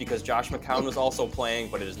win because Josh McCown was also playing,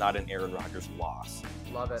 but it is not an Aaron Rodgers loss.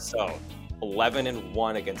 Love it. So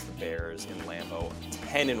 11-1 against the Bears in Lambeau,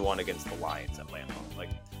 10-1 against the Lions at Lambeau. Like,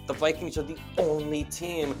 the Vikings are the only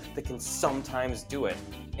team that can sometimes do it.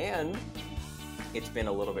 And it's been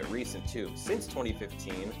a little bit recent too. Since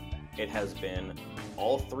 2015, it has been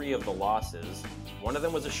all 3 of the losses. One of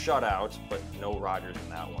them was a shutout, but no Rodgers in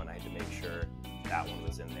that one. I had to make sure that one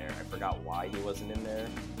was in there. I forgot why he wasn't in there,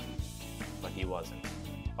 but he wasn't.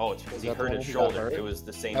 Oh, it's because he hurt his shoulder. It was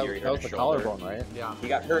the same year he hurt his shoulder. That was the collarbone, right? Yeah. He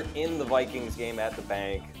got hurt in the Vikings game at the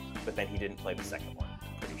bank, but then he didn't play the second one.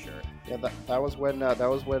 Pretty sure. Yeah, that was when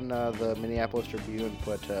the Minneapolis Tribune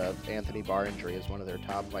put Anthony Barr injury as one of their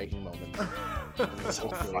top Viking moments. So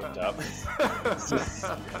fucked up.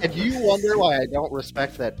 And you wonder why I don't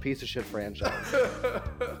respect that piece of shit franchise.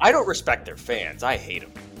 I don't respect their fans. I hate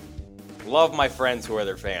them. Love my friends who are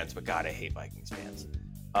their fans, but God, I hate Vikings fans.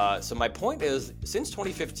 So my point is, since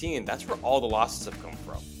 2015, that's where all the losses have come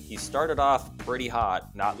from. He started off pretty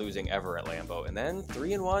hot, not losing ever at Lambeau, and then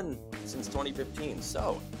 3-1 since 2015.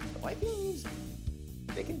 So the Vikings,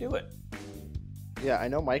 they can do it. Yeah, I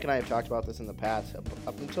know Mike and I have talked about this in the past.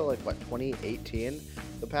 Up until 2018,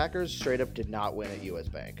 the Packers straight up did not win at US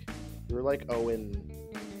Bank. We were like 0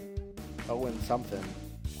 something,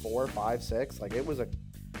 4, 5, 6. Like it was a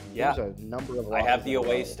number of. I have the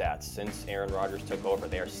away stats since Aaron Rodgers took over.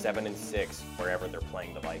 They are 7-6 wherever they're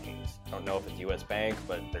playing the Vikings. I don't know if it's US Bank,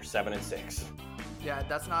 but they're 7-6. Yeah,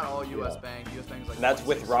 that's not all US Bank. US Bank's like. And that's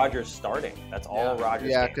with Rodgers starting. That's all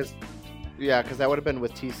Rodgers. Yeah, because that would have been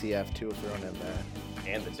with TCF too thrown in there.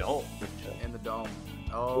 And the Dome. And the Dome.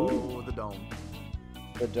 Oh, ooh. The Dome.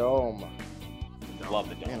 The Dome. Love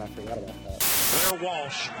the Dome. Man, I forgot about that. Blair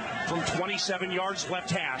Walsh from 27 yards left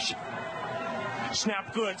hash.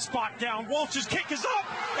 Snap good, spot down. Walsh's kick is up,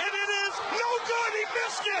 and it is no good. He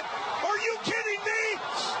missed it. Are you kidding me?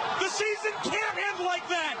 The season can't end like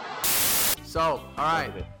that. So, all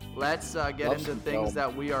right. Let's get into things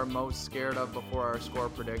that we are most scared of before our score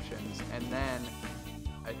predictions. And then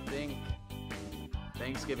I think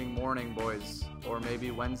Thanksgiving morning, boys, or maybe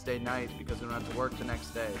Wednesday night because we don't have to work the next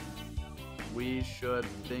day, we should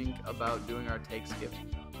think about doing our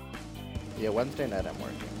Takesgiving. Yeah, Wednesday night I'm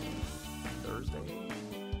working. Thursday?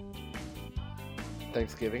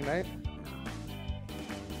 Thanksgiving night? Yeah.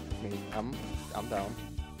 I mean, I'm down.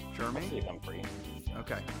 Jeremy? I'll see if I'm free.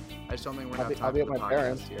 Okay. I just don't think we're I'll going be, to I'll have be time at for my the podcast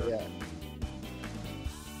parents. here. Yeah.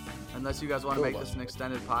 Unless you guys want to Cool, make bud. this an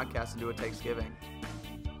extended podcast and do a Takesgiving.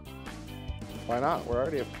 Why not? We're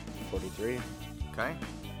already at 43. Okay?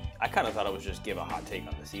 I kind of thought it was just give a hot take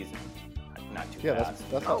on the season. Not too Yeah, fast.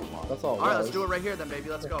 that's not all. too long. That's all. All right, let's do it right here then, baby.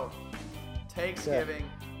 Let's go. Takesgiving.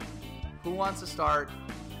 Who wants to start?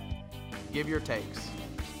 Give your takes.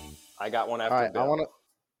 I got one after All right, Bill.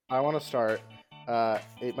 I want to start.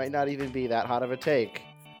 It might not even be that hot of a take,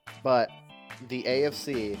 but the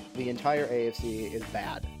AFC, the entire AFC is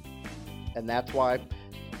bad, and that's why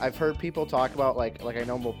I've heard people talk about like I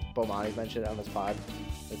know Bomani mentioned it on this pod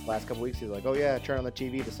this last couple weeks. He's like, oh yeah, turn on the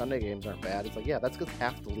TV, the Sunday games aren't bad. It's like, yeah, that's because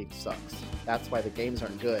half the league sucks. That's why the games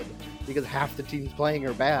aren't good, because half the teams playing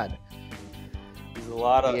are bad. There's a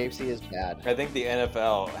lot of. The AFC is bad. I think the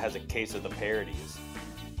NFL has a case of the parodies.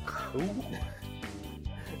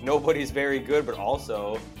 Nobody's very good, but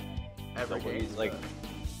also nobody's like.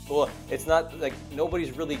 Well, it's not like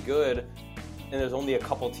nobody's really good, and there's only a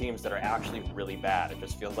couple teams that are actually really bad. It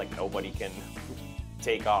just feels like nobody can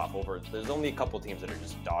take off over. There's only a couple teams that are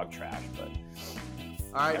just dog trash, but.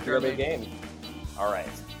 All right, every other Jeremy. game. All right.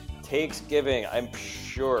 Takesgiving. I'm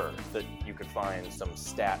sure that you could find some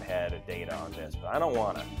stat head data on this, but I don't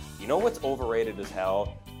want to. You know what's overrated as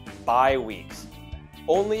hell? Bye weeks.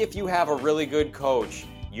 Only if you have a really good coach,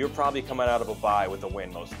 you're probably coming out of a bye with a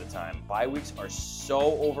win most of the time. Bye weeks are so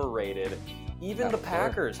overrated. Even the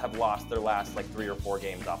Packers have lost their last like 3 or 4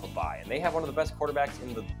 games off a bye, and they have one of the best quarterbacks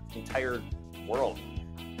in the entire world.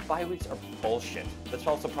 Bye weeks are bullshit. That's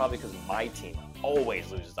also probably because my team always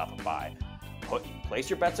loses off a bye. Place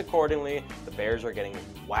your bets accordingly. The Bears are getting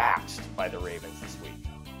waxed by the Ravens this week.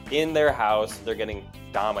 In their house, they're getting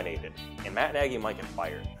dominated. And Matt Nagy might get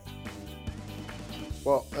fired.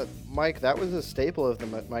 Well, Mike, that was a staple of the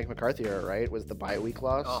Mike McCarthy era, right? Was the bye week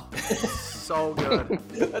loss? Oh, so good.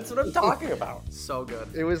 That's what I'm talking about. So good.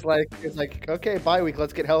 It was like okay, bye week,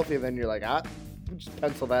 let's get healthy. And then you're like, just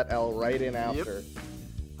pencil that L right in after.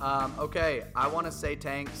 Yep. Okay, I want to say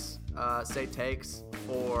takes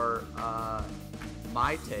for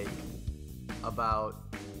my take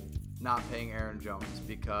about not paying Aaron Jones,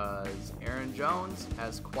 because Aaron Jones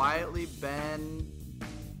has quietly been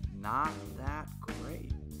not that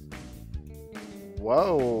great.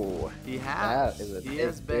 Whoa. He has. That is a He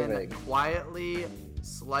has been Thanksgiving. quietly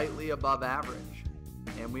slightly above average.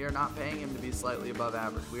 And we are not paying him to be slightly above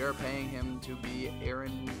average. We are paying him to be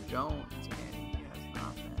Aaron Jones. And he has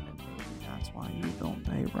not been. And maybe that's why you don't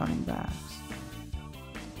pay running backs.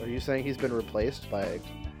 Are you saying he's been replaced by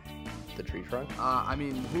the tree trunk? I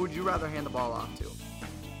mean, who would you rather hand the ball off to?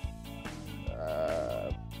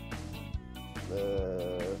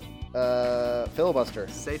 Filibuster.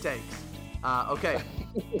 Say takes. Okay.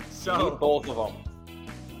 You So need both of them.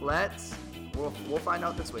 we'll find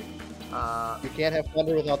out this week. You can't have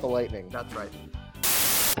thunder without the lightning. That's right.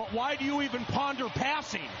 But why do you even ponder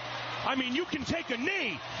passing? I mean, you can take a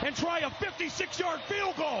knee and try a 56-yard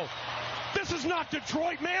field goal. This is not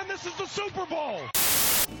Detroit, man. This is the Super Bowl.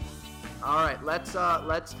 All right, let's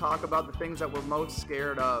talk about the things that we're most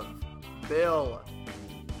scared of. Bill,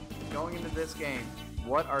 going into this game,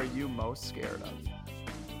 what are you most scared of?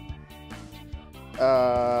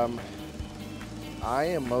 I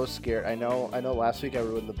am most scared. I know last week I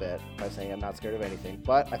ruined the bit by saying I'm not scared of anything,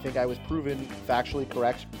 but I think I was proven factually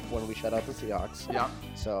correct when we shut out the Seahawks. Yeah.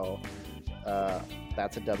 So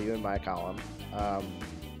that's a W in my column.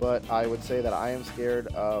 But I would say that I am scared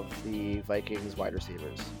of the Vikings wide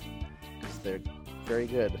receivers because they're very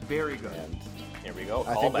good. Very good. And Here we go.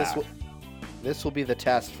 I Call think back. this will be the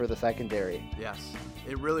test for the secondary. Yes,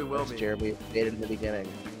 it really will As be. Jeremy stated in the beginning.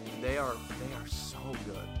 They are so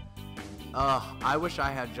good. I wish I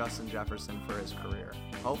had Justin Jefferson for his career.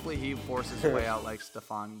 Hopefully he forces his way out like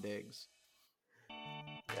Stephon Diggs.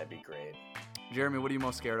 That'd be great. Jeremy, what are you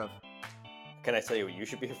most scared of? Can I tell you what you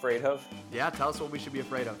should be afraid of? Yeah, tell us what we should be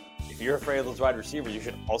afraid of. If you're afraid of those wide receivers, you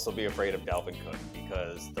should also be afraid of Dalvin Cook,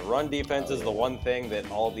 because the run defense is the one thing that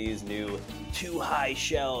all these new too high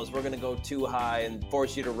shells, we're going to go too high and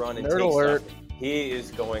force you to run and Nerd take alert. stuff. He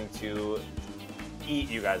is going to eat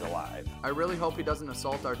you guys alive. I really hope he doesn't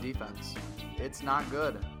assault our defense. It's not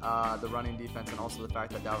good, the running defense, and also the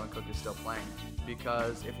fact that Dalvin Cook is still playing.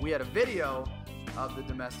 Because if we had a video of the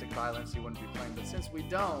domestic violence, he wouldn't be playing. But since we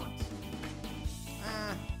don't,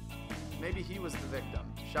 Maybe he was the victim.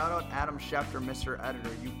 Shout out Adam Schefter, Mr.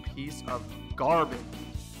 Editor, you piece of garbage.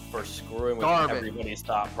 For screwing with everybody's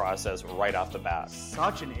thought process right off the bat.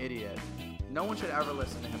 Such an idiot. No one should ever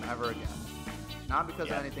listen to him ever again. Not because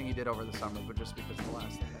of anything he did over the summer, but just because of the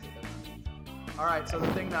last thing that he did. All right, so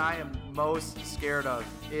the thing that I am most scared of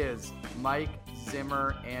is Mike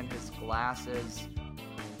Zimmer and his glasses.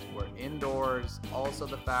 We're indoors. Also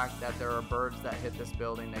the fact that there are birds that hit this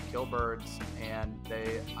building. They kill birds, and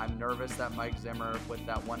I'm nervous that Mike Zimmer with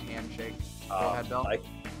that one handshake. Go ahead, Bill.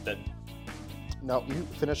 No, you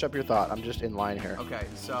finish up your thought. I'm just in line here. Okay,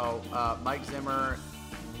 so Mike Zimmer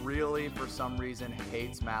really, for some reason,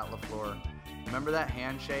 hates Matt LaFleur. Remember that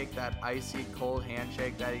handshake, that icy cold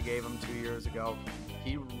handshake that he gave him 2 years ago?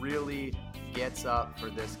 He really gets up for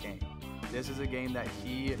this game. This is a game that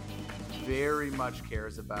he very much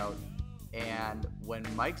cares about. And when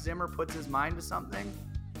Mike Zimmer puts his mind to something,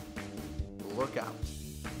 look out.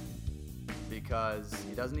 Because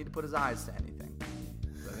he doesn't need to put his eyes to anything.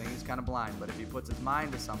 I think he's kind of blind, but if he puts his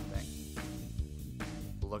mind to something,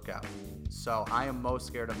 look out. So I am most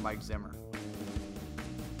scared of Mike Zimmer.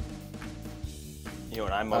 You know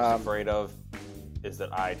what I'm most afraid of is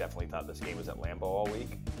that I definitely thought this game was at Lambeau all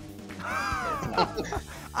week.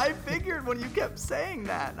 I figured when you kept saying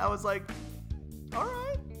that, I was like, all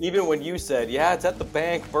right. Even when you said, yeah, it's at the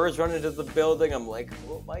bank, birds running into the building, I'm like,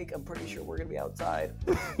 well, Mike, I'm pretty sure we're going to be outside.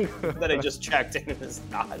 Then I just checked in and it's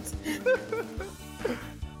not.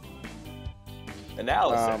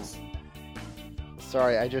 Analysis.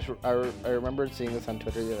 Sorry, I remembered seeing this on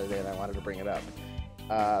Twitter the other day and I wanted to bring it up.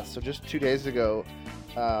 So just 2 days ago,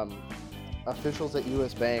 officials at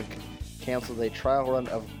U.S. Bank canceled a trial run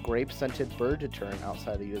of grape-scented bird deterrent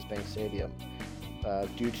outside the U.S. Bank Stadium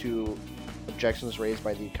due to objections raised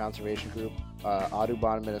by the conservation group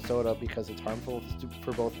Audubon, Minnesota, because it's harmful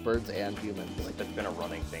for both birds and humans. Like that's been a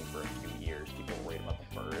running thing for a few years. People worried about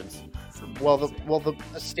the birds.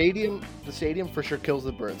 The stadium for sure kills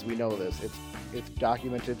the birds. We know this. It's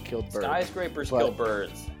documented killed birds. Skyscrapers kill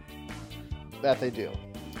birds. That they do.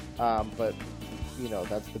 But you know,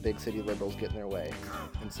 that's the big city liberals getting their way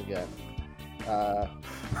once again.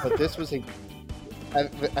 But this was I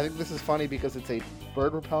think this is funny because it's a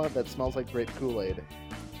bird repellent that smells like grape Kool-Aid.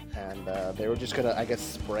 And they were just gonna, I guess,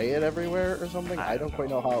 spray it everywhere or something. I don't quite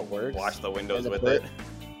know how it works. Wash the windows with it.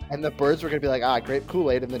 And the birds were gonna be like, grape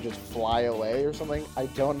Kool-Aid, and then just fly away or something. I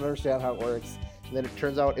don't understand how it works. And then it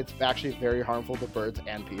turns out it's actually very harmful to birds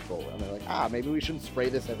and people. And they're like, maybe we shouldn't spray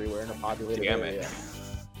this everywhere in a populated area.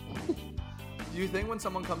 Do you think when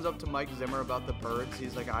someone comes up to Mike Zimmer about the birds,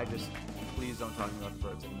 he's like, please don't talk about the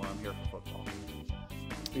birds anymore. I'm here for football.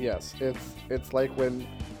 Yes, it's like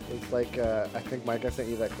I think Mike, I sent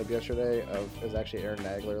you that clip yesterday of it was actually Aaron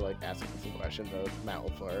Nagler like asking some questions of Matt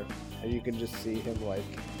LaFleur, and you can just see him like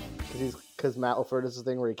because Matt LaFleur does this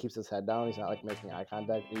thing where he keeps his head down, he's not like making eye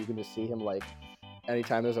contact, and you can just see him like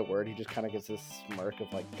anytime there's a word, he just kind of gets this smirk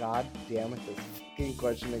of like, God damn it, this fucking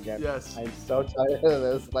question again. Yes, I'm so tired of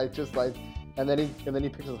this. And then he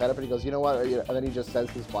picks his head up and he goes, you know what? And then he just says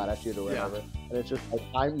his flat attitude or whatever. Yeah. And it's just like,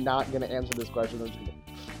 I'm not gonna answer this question.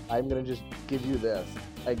 I'm gonna just give you this.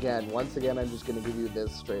 Once again, I'm just gonna give you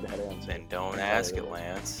this straight ahead answer. Then don't ask it,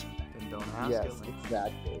 Lance. Then don't ask it. Yes,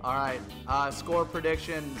 exactly. All right, score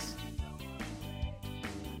predictions.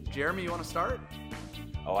 Jeremy, you want to start?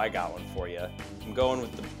 Oh, I got one for you. I'm going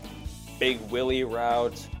with the Big Willie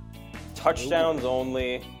route. Touchdowns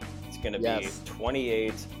only. It's gonna be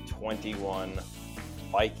 28-21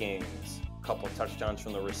 Vikings. A couple touchdowns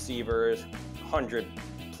from the receivers. 100+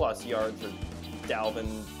 yards for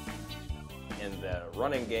Dalvin in the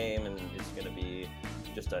running game, and it's going to be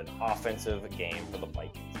just an offensive game for the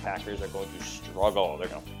Vikings. Packers are going to struggle. They're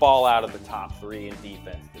going to fall out of the top 3 in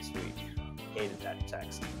defense this week. Hated that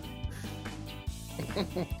text.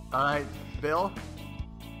 All right, Bill?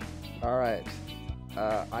 All right.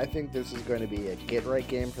 I think this is going to be a get-right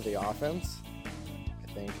game for the offense.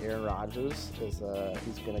 I think Aaron Rodgers is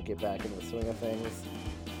he's going to get back in the swing of things.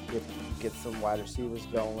 Get some wide receivers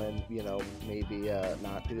going, maybe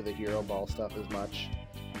not do the hero ball stuff as much,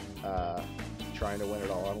 trying to win it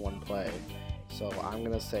all on one play. So I'm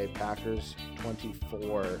going to say Packers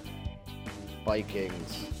 24,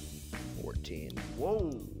 Vikings 14.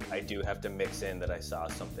 Whoa. I do have to mix in that I saw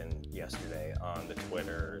something yesterday on the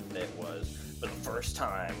Twitter that was, for the first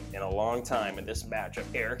time in a long time in this matchup,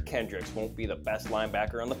 Eric Kendricks won't be the best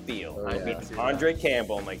linebacker on the field. Andre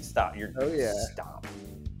Campbell. I'm like, stop. Stop.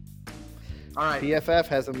 All right. PFF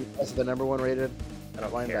has him as the number 1 rated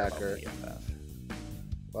linebacker.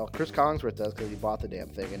 Well, Chris Collinsworth does because he bought the damn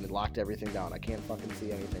thing and locked everything down. I can't fucking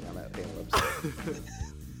see anything on that damn website.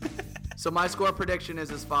 So my score prediction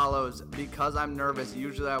is as follows. Because I'm nervous,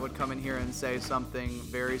 usually I would come in here and say something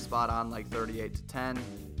very spot on, like 38-10.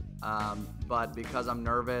 But because I'm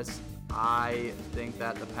nervous, I think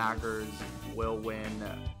that the Packers will win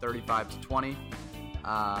 35-20.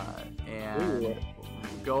 And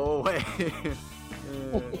go away.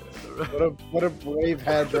 What a brave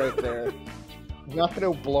hedge right there. I'm not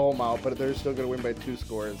going to blow them out, but they're still going to win by 2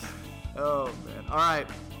 scores. Oh, man. All right.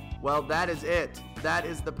 Well, that is it. That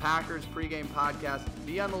is the Packers pregame podcast.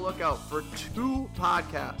 Be on the lookout for 2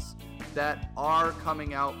 podcasts that are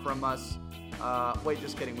coming out from us. Wait,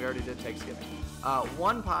 just kidding. We already did Thanksgiving.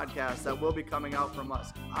 1 podcast that will be coming out from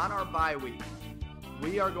us on our bye week.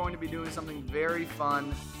 We are going to be doing something very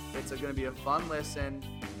fun. It's going to be a fun listen.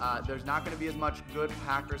 There's not going to be as much good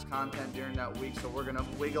Packers content during that week, so we're going to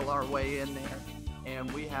wiggle our way in there.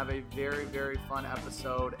 And we have a very, very fun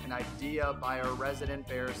episode, an idea by our resident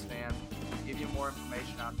Bears fan. We'll give you more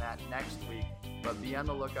information on that next week, but be on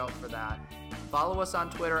the lookout for that. Follow us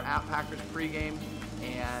on Twitter at Packers Pregame,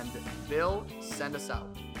 and Bill, send us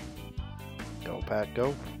out. Go, Pack,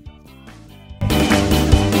 go.